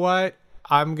 you know what?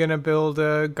 I'm gonna build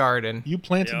a garden. You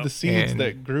planted Yep. the seeds And-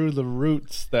 that grew the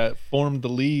roots, that formed the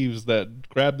leaves, that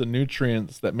grabbed the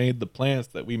nutrients, that made the plants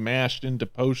that we mashed into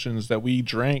potions that we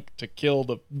drank to kill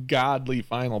the godly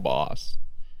final boss.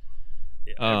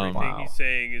 Everything Wow. he's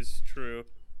saying is true.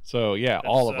 So yeah,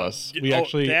 all of That's, us. We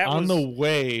actually that on was- the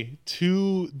way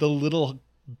to the little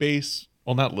base,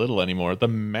 well, not little anymore, the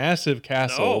massive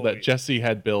castle No. that Jesse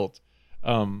had built.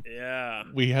 Yeah.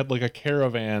 We had like a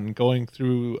caravan going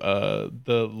through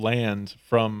the land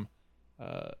from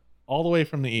all the way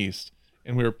from the east,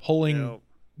 and we were pulling Yep.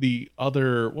 the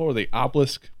other, what were they,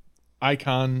 obelisk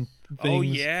icon things Oh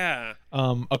yeah.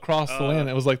 across the land.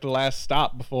 It was like the last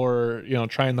stop before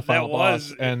trying the final boss,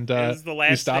 was. and It was the last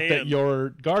we stopped at stand. your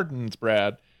gardens,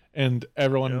 Brad, and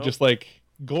everyone Yep. just like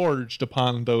gorged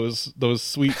upon those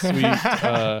sweet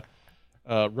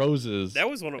roses. That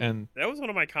was one of and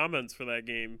my comments for that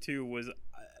game too. Was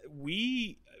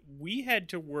we had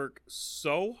to work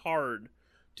so hard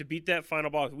to beat that final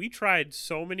boss. We tried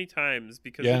so many times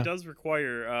because Yeah. it does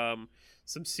require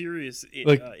some serious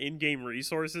in-game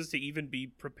resources to even be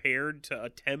prepared to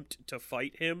attempt to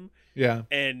fight him. yeah.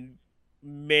 And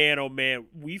man, oh man,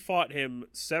 we fought him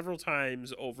several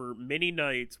times over many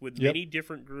nights with Yep. many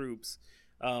different groups.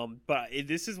 But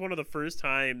this is one of the first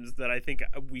times that I think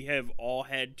we have all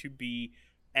had to be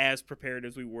as prepared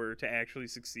as we were to actually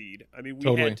succeed. I mean, we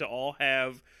Totally. had to all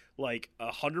have like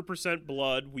 100%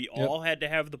 blood. We all had to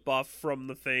have the buff from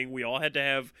the thing. We all had to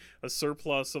have a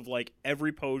surplus of like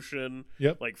every potion.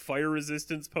 Yep. Like fire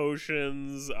resistance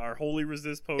potions, our holy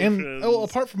resist potions. And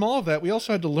apart from all of that, we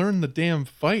also had to learn the damn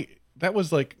fight. That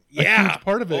was like a Yeah. huge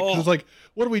part of it. 'Cause it's like,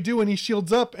 what do we do when he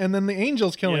shields up and then the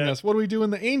angel's killing Yeah. us? What do we do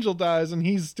when the angel dies and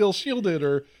he's still shielded?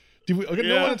 Or do we no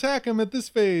Yeah. one attack him at this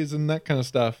phase and that kind of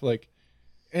stuff? Like,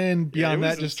 and beyond it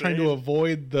was that, just trying to insane.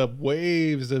 avoid the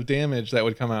waves of damage that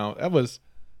would come out.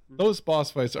 Those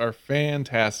boss fights are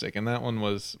fantastic, and that one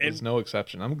was And- no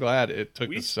exception. I'm glad it took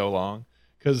We- us so long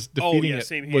because Oh, defeating yeah, it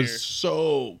same here. was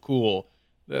so cool.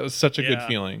 That was such a good Yeah.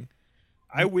 feeling.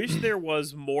 I wish there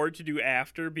was more to do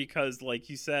after, because like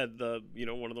you said,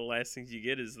 one of the last things you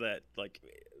get is that like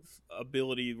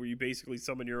ability where you basically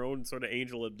summon your own sort of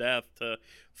angel of death to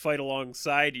fight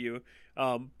alongside you.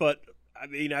 But I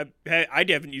mean, I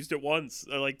haven't used it once.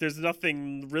 Like, there's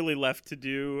nothing really left to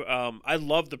do. I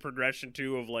love the progression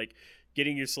too of like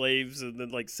getting your slaves and then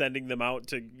like sending them out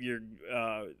to your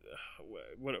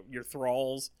your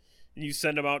thralls. And you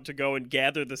send them out to go and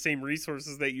gather the same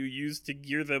resources that you use to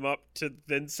gear them up to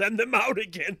then send them out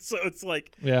again. So it's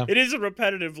like, Yeah. it is a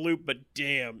repetitive loop, but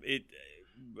damn,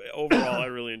 overall I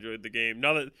really enjoyed the game.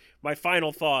 Now that my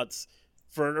final thoughts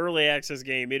for an early access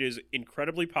game, it is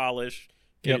incredibly polished.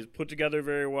 Yep. It is put together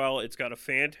very well. It's got a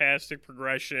fantastic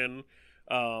progression.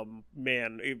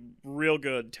 Real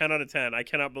good. 10 out of 10. I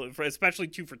cannot believe, especially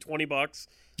too for $20.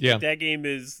 Yeah. That game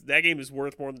is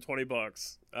worth more than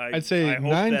 $20. I'd say I hope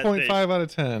that 9.5 out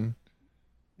of 10.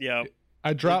 Yeah.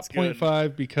 I dropped It's good.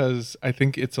 0.5 because I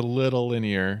think it's a little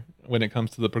linear when it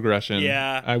comes to the progression.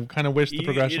 Yeah. I kind of wish the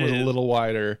progression it was a is. little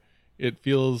wider. It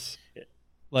feels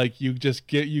like you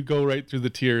go right through the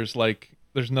tiers. Like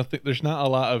there's not a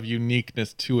lot of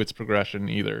uniqueness to its progression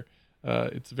either.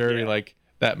 It's very Yeah. like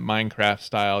that Minecraft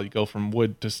style. You go from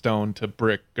wood to stone to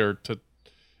brick or to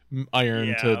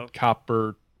iron to Yeah.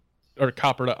 copper, or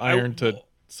copper to iron to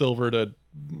silver to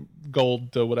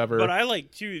gold to whatever. But I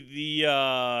like too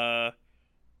the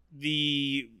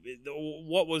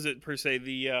what was it per se, I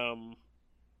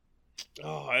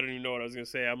don't even know what I was gonna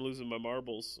say. I'm losing my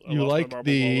marbles. I You lost my like marbles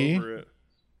the- all over it.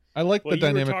 I like Well, the you were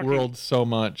dynamic talking- world so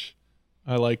much.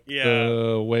 I like Yeah.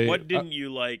 the way. What didn't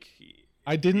you like?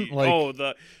 I didn't like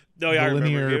the the I remember.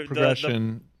 linear The-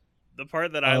 progression. The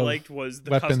part that I of liked was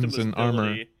the weapons and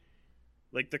armor. customizability.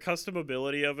 Like the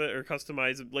customability of it, or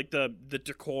customize, like the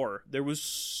decor. There was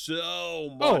so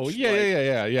much. Oh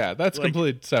yeah, like, yeah. That's like-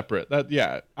 completely separate.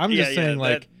 I'm just saying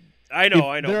like. I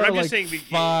know. There But are I'm like just saying.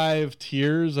 5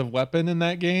 tiers of weapon in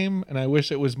that game, and I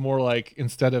wish it was more like,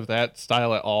 instead of that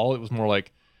style at all, it was more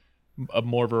like a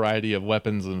more variety of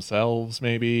weapons themselves,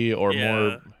 maybe, or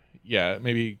more. Yeah,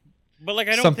 maybe. But like,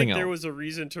 I don't something think there else. was a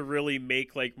reason to really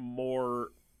make like more.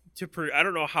 I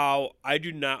don't know how. I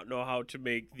do not know how to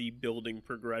make the building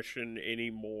progression any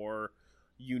more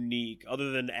unique, other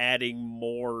than adding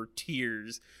more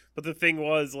tiers. But the thing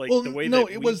was, like, the way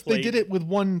that they did it with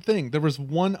one thing. There was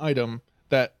one item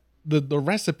that the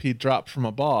recipe dropped from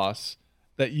a boss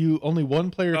that only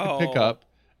one player could pick Oh. up,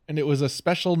 and it was a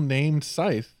special named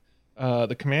scythe,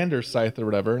 the commander's scythe or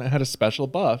whatever, and it had a special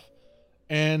buff.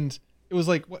 And it was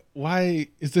like, why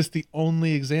is this the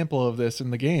only example of this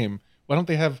in the game? Why don't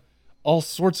they have all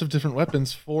sorts of different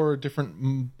weapons for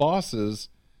different bosses?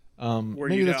 where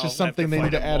Maybe you that's now just have something they need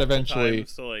fight to it add multiple eventually.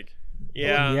 times, so like,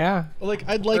 yeah. Yeah. Like,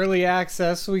 I'd like Early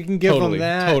access, we can give totally,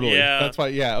 them that. totally. Yeah. That's why.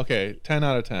 Yeah. Okay. 10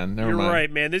 out of 10. Never You're mind.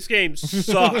 right, man. This game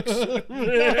sucks.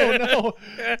 no.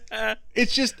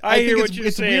 It's just I hear think what you're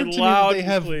it's saying weird to me that loud they and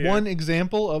have clear. one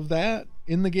example of that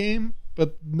in the game,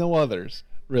 but no others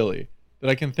really that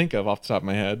I can think of off the top of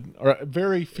my head, or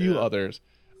very few others.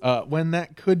 When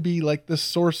that could be like the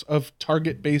source of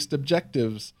target-based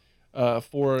objectives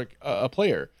for a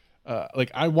player.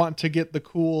 Like, I want to get the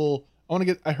cool.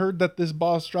 I heard that this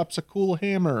boss drops a cool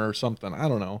hammer or something. I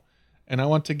don't know, and I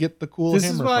want to get the cool This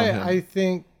hammer is why from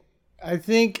him. I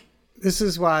think this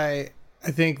is why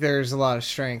I think there's a lot of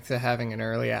strength to having an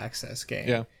early access game.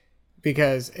 Yeah.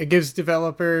 Because it gives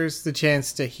developers the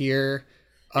chance to hear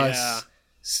us Yeah.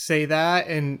 say that,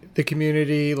 and the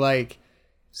community like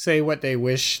say what they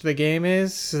wish the game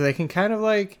is, so they can kind of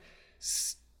like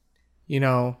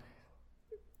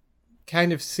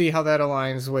kind of see how that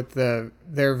aligns with their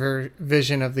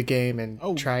vision of the game, and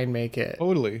try and make it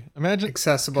Totally. Imagine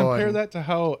accessible. Compare and, that to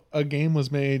how a game was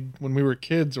made when we were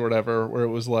kids or whatever, where it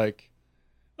was like,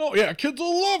 oh yeah, kids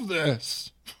will love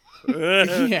this. Where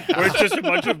it's just a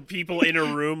bunch of people in a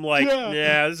room, like, Yeah.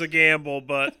 yeah, this is a gamble,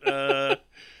 but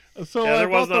So Yeah, I there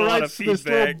bought wasn't the a lot rights of to this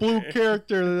little feedback. blue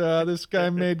character this guy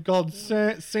made called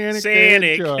Sonic the Sonic.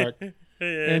 Hedgehog.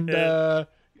 And I'm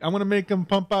gonna make him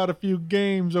pump out a few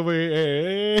games over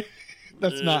here.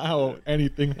 That's not how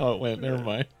it went. Never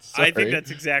mind. Sorry. I think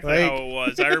that's exactly Like, how it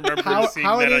was. I remember seeing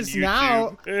how that it on is YouTube.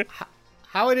 now.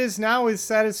 How it is now is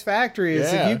Satisfactory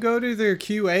is Yeah. if you go to their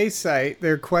QA site,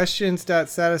 their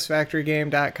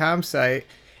questions.satisfactorygame.com site,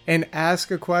 and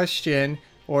ask a question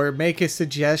or make a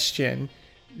suggestion,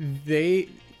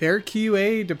 their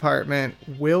QA department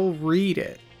will read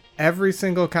it. Every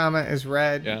single comment is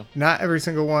read. Yeah. Not every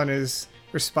single one is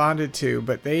responded to,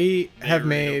 but they have read 'em.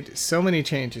 made so many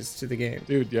changes to the game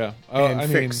Dude, yeah. and I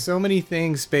mean, fixed so many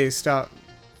things based off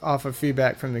of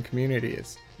feedback from the community.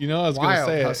 It's I was gonna wild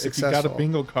say, how if you got a successful.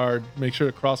 bingo card, make sure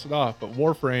to cross it off. But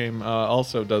Warframe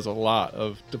also does a lot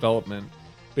of development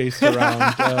based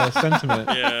around sentiment.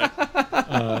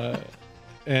 Yeah.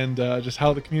 And just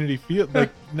how the community feels.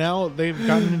 Like now they've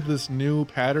gotten into this new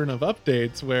pattern of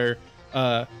updates where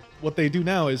what they do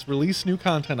now is release new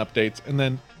content updates, and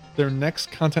then their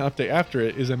next content update after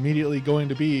it is immediately going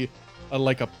to be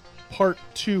like a part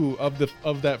 2 of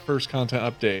that first content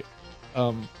update.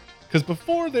 Because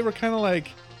before they were kind of like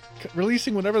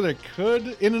releasing whatever they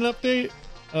could in an update.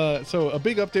 So a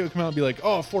big update would come out and be like,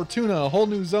 oh, Fortuna, a whole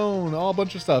new zone, all a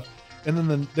bunch of stuff, and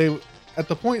then they, at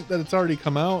the point that it's already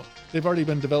come out, they've already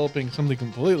been developing something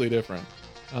completely different.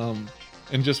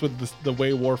 And just with the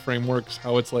way Warframe works,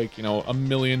 how it's like, a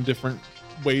million different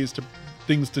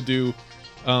things to do,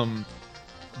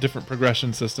 different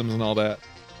progression systems and all that.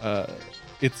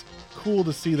 It's cool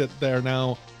to see that they're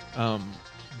now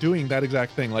doing that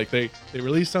exact thing. Like they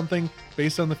release something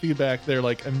based on the feedback, they're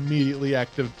like immediately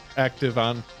active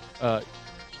on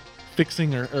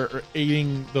fixing or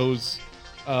aiding those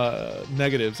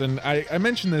negatives. And I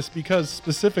mention this because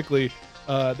specifically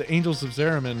the Angels of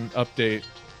Zariman update,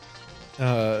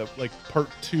 like part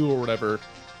 2 or whatever,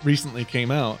 recently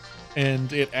came out,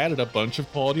 and it added a bunch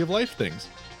of quality of life things.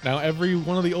 Now every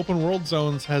one of the open world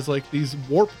zones has like these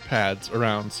warp pads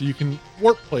around, so you can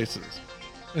warp places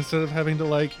instead of having to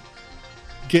like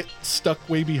get stuck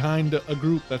way behind a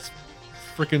group that's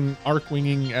freaking arc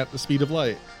winging at the speed of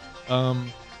light.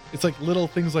 It's like little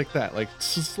things like that, like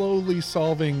slowly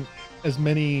solving as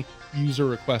many user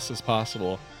requests as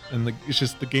possible, and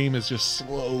the game is just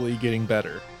slowly getting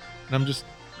better. And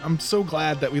I'm so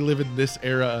glad that we live in this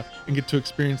era and get to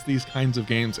experience these kinds of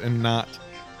games and not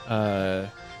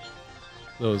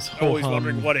those Always ho-hum.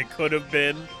 wondering what it could have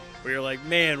been. Where you're like,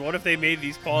 man, what if they made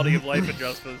these quality of life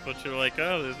adjustments? But you're like,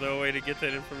 oh, there's no way to get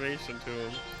that information to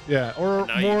them. Yeah, or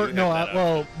Now you more. do No, have that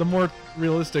well, the more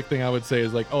realistic thing I would say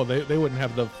is like, oh, they wouldn't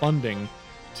have the funding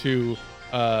to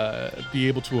be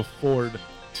able to afford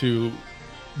to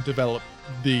develop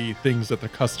the things that the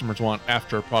customers want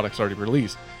after a product's already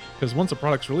released. Because once a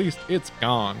product's released, it's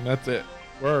gone. That's it.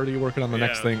 We're already working on the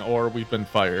next Yeah. thing, or we've been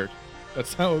fired.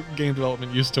 That's how game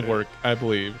development used to work, I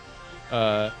believe.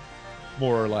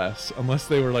 More or less, unless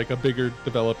they were like a bigger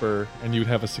developer and you'd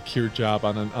have a secure job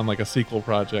on like a sequel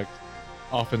project.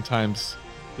 Oftentimes,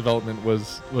 development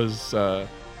was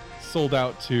sold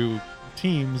out to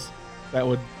teams that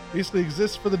would basically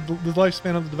exist for the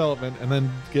lifespan of the development, and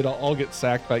then get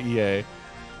sacked by EA,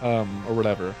 or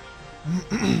whatever,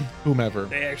 whomever.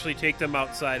 They actually take them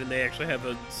outside and they actually have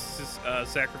a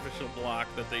sacrificial block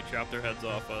that they chop their heads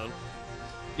off on.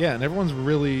 Yeah, and everyone's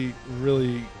really,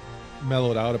 really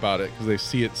mellowed out about it because they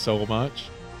see it so much.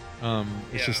 It's Yeah.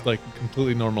 just like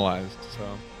completely normalized.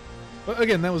 So, but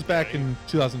again, that was back in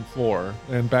 2004,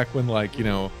 and back when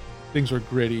things were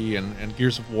gritty and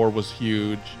Gears of War was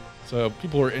huge. So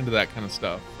people were into that kind of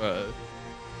stuff.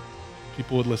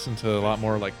 People would listen to a lot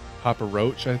more like Papa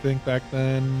Roach, I think, back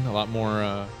then. A lot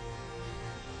more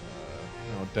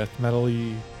death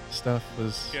metal-y stuff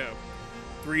was. Yeah.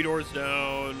 3 Doors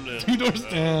Down. And, 2 Doors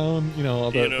Down, all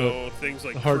the things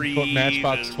like the hard Creed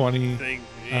Matchbox and 20.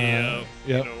 Yeah. Yep.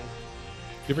 You know,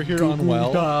 You ever hear Goo Goo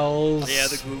Unwell? Dolls. yeah,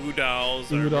 the Goo Goo Dolls.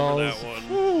 Goo I Goo remember Dolls. that one.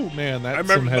 Ooh, man, that's I some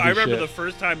remember. heavy I remember shit. the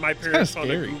first time my kinda parents found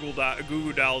a scary. Goo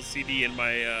Goo Dolls CD in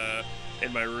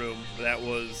my room. That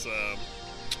was.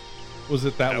 Was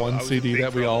it that I one was in CD big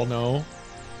that we all know?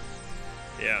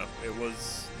 Yeah, it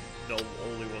was the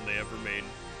only one they ever made.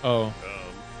 Oh,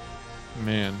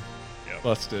 man. Yeah.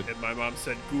 Busted. And my mom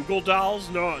said, "Google Dolls?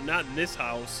 No, not in this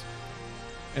house."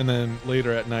 And then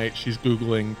later at night, she's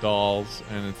Googling dolls,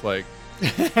 and it's like,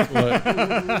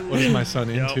 what is my son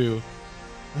Yep. into?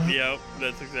 Yep,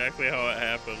 that's exactly how it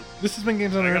happened. This has been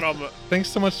Games on I got Earth. all my, Thanks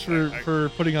so much I- for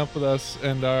putting up with us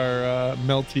and our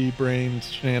melty-brained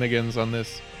shenanigans on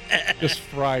this just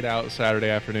fried out Saturday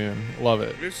afternoon. Love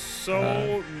it. There's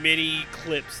so many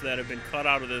clips that have been cut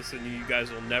out of this, and you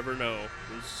guys will never know.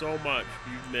 There's so much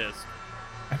you've missed.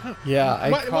 Yeah, I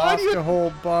Why do coughed you- a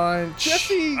whole bunch.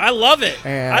 Jesse, I love it.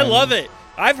 And- I love it.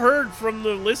 I've heard from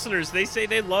the listeners. They say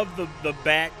they love the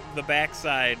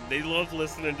backside. They love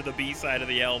listening to the B side of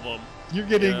the album. you're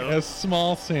getting Yeah. a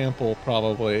small sample,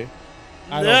 probably.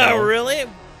 I don't No, know. really?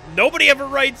 Nobody ever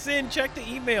writes in. Check the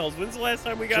emails. When's the last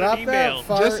time we got Drop an email? that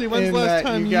fart Jesse, when's in the last that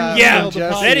time you got Yeah, emailed a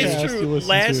Jesse. that is podcast true. you listen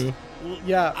Last, to?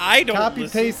 Yeah, I don't copy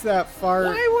listen. paste that fart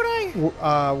Why would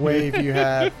I? wave you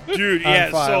have. Dude, on yeah.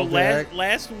 file, So Derek.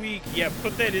 last week, yeah,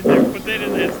 put that in there. Put that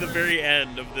in as the very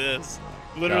end of this.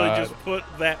 Literally, God. just put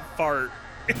that fart.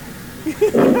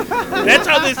 That's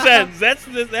how this ends.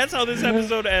 That's how this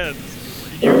episode ends.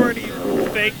 You already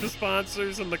thanked the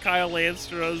sponsors and the Kyle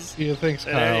Landstras. Yeah, thanks,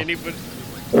 And Kyle. anybody,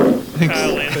 Thanks,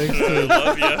 Kyle thanks, Landstra, I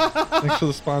love you. thanks for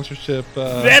the sponsorship.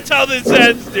 That's how this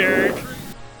ends, Derek.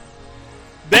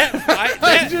 I'm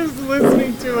That just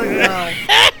listening to it now.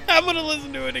 I'm gonna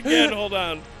listen to it again. Hold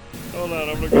on. I'm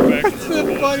gonna go back. It's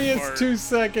the funniest 2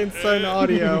 seconds on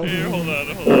audio. Here, hold on.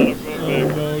 I'm going oh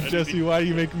back. no, Jesse, why are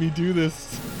you making me do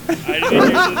this? I didn't hear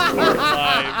this part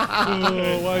live.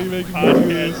 Oh, why are you making me do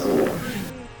this? Podcast.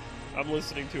 I'm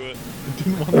listening to it. I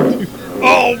didn't want to do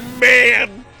Oh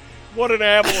man! What an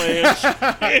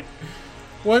avalanche!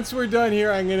 Once we're done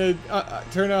here, I'm gonna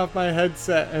turn off my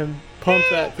headset and pump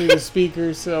that through the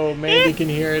speaker so Mandy can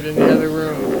hear it in the other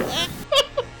room.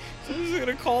 Someone's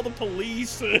gonna call the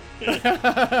police.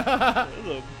 That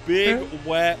was a big,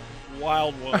 wet,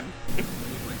 wild one.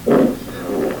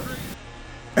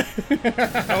 I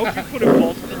hope you put it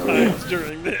multiple times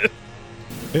during this.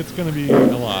 It's gonna be a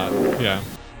lot. Yeah.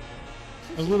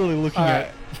 I'm literally looking Alright.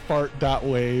 at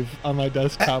fart.wave on my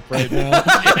desktop right now.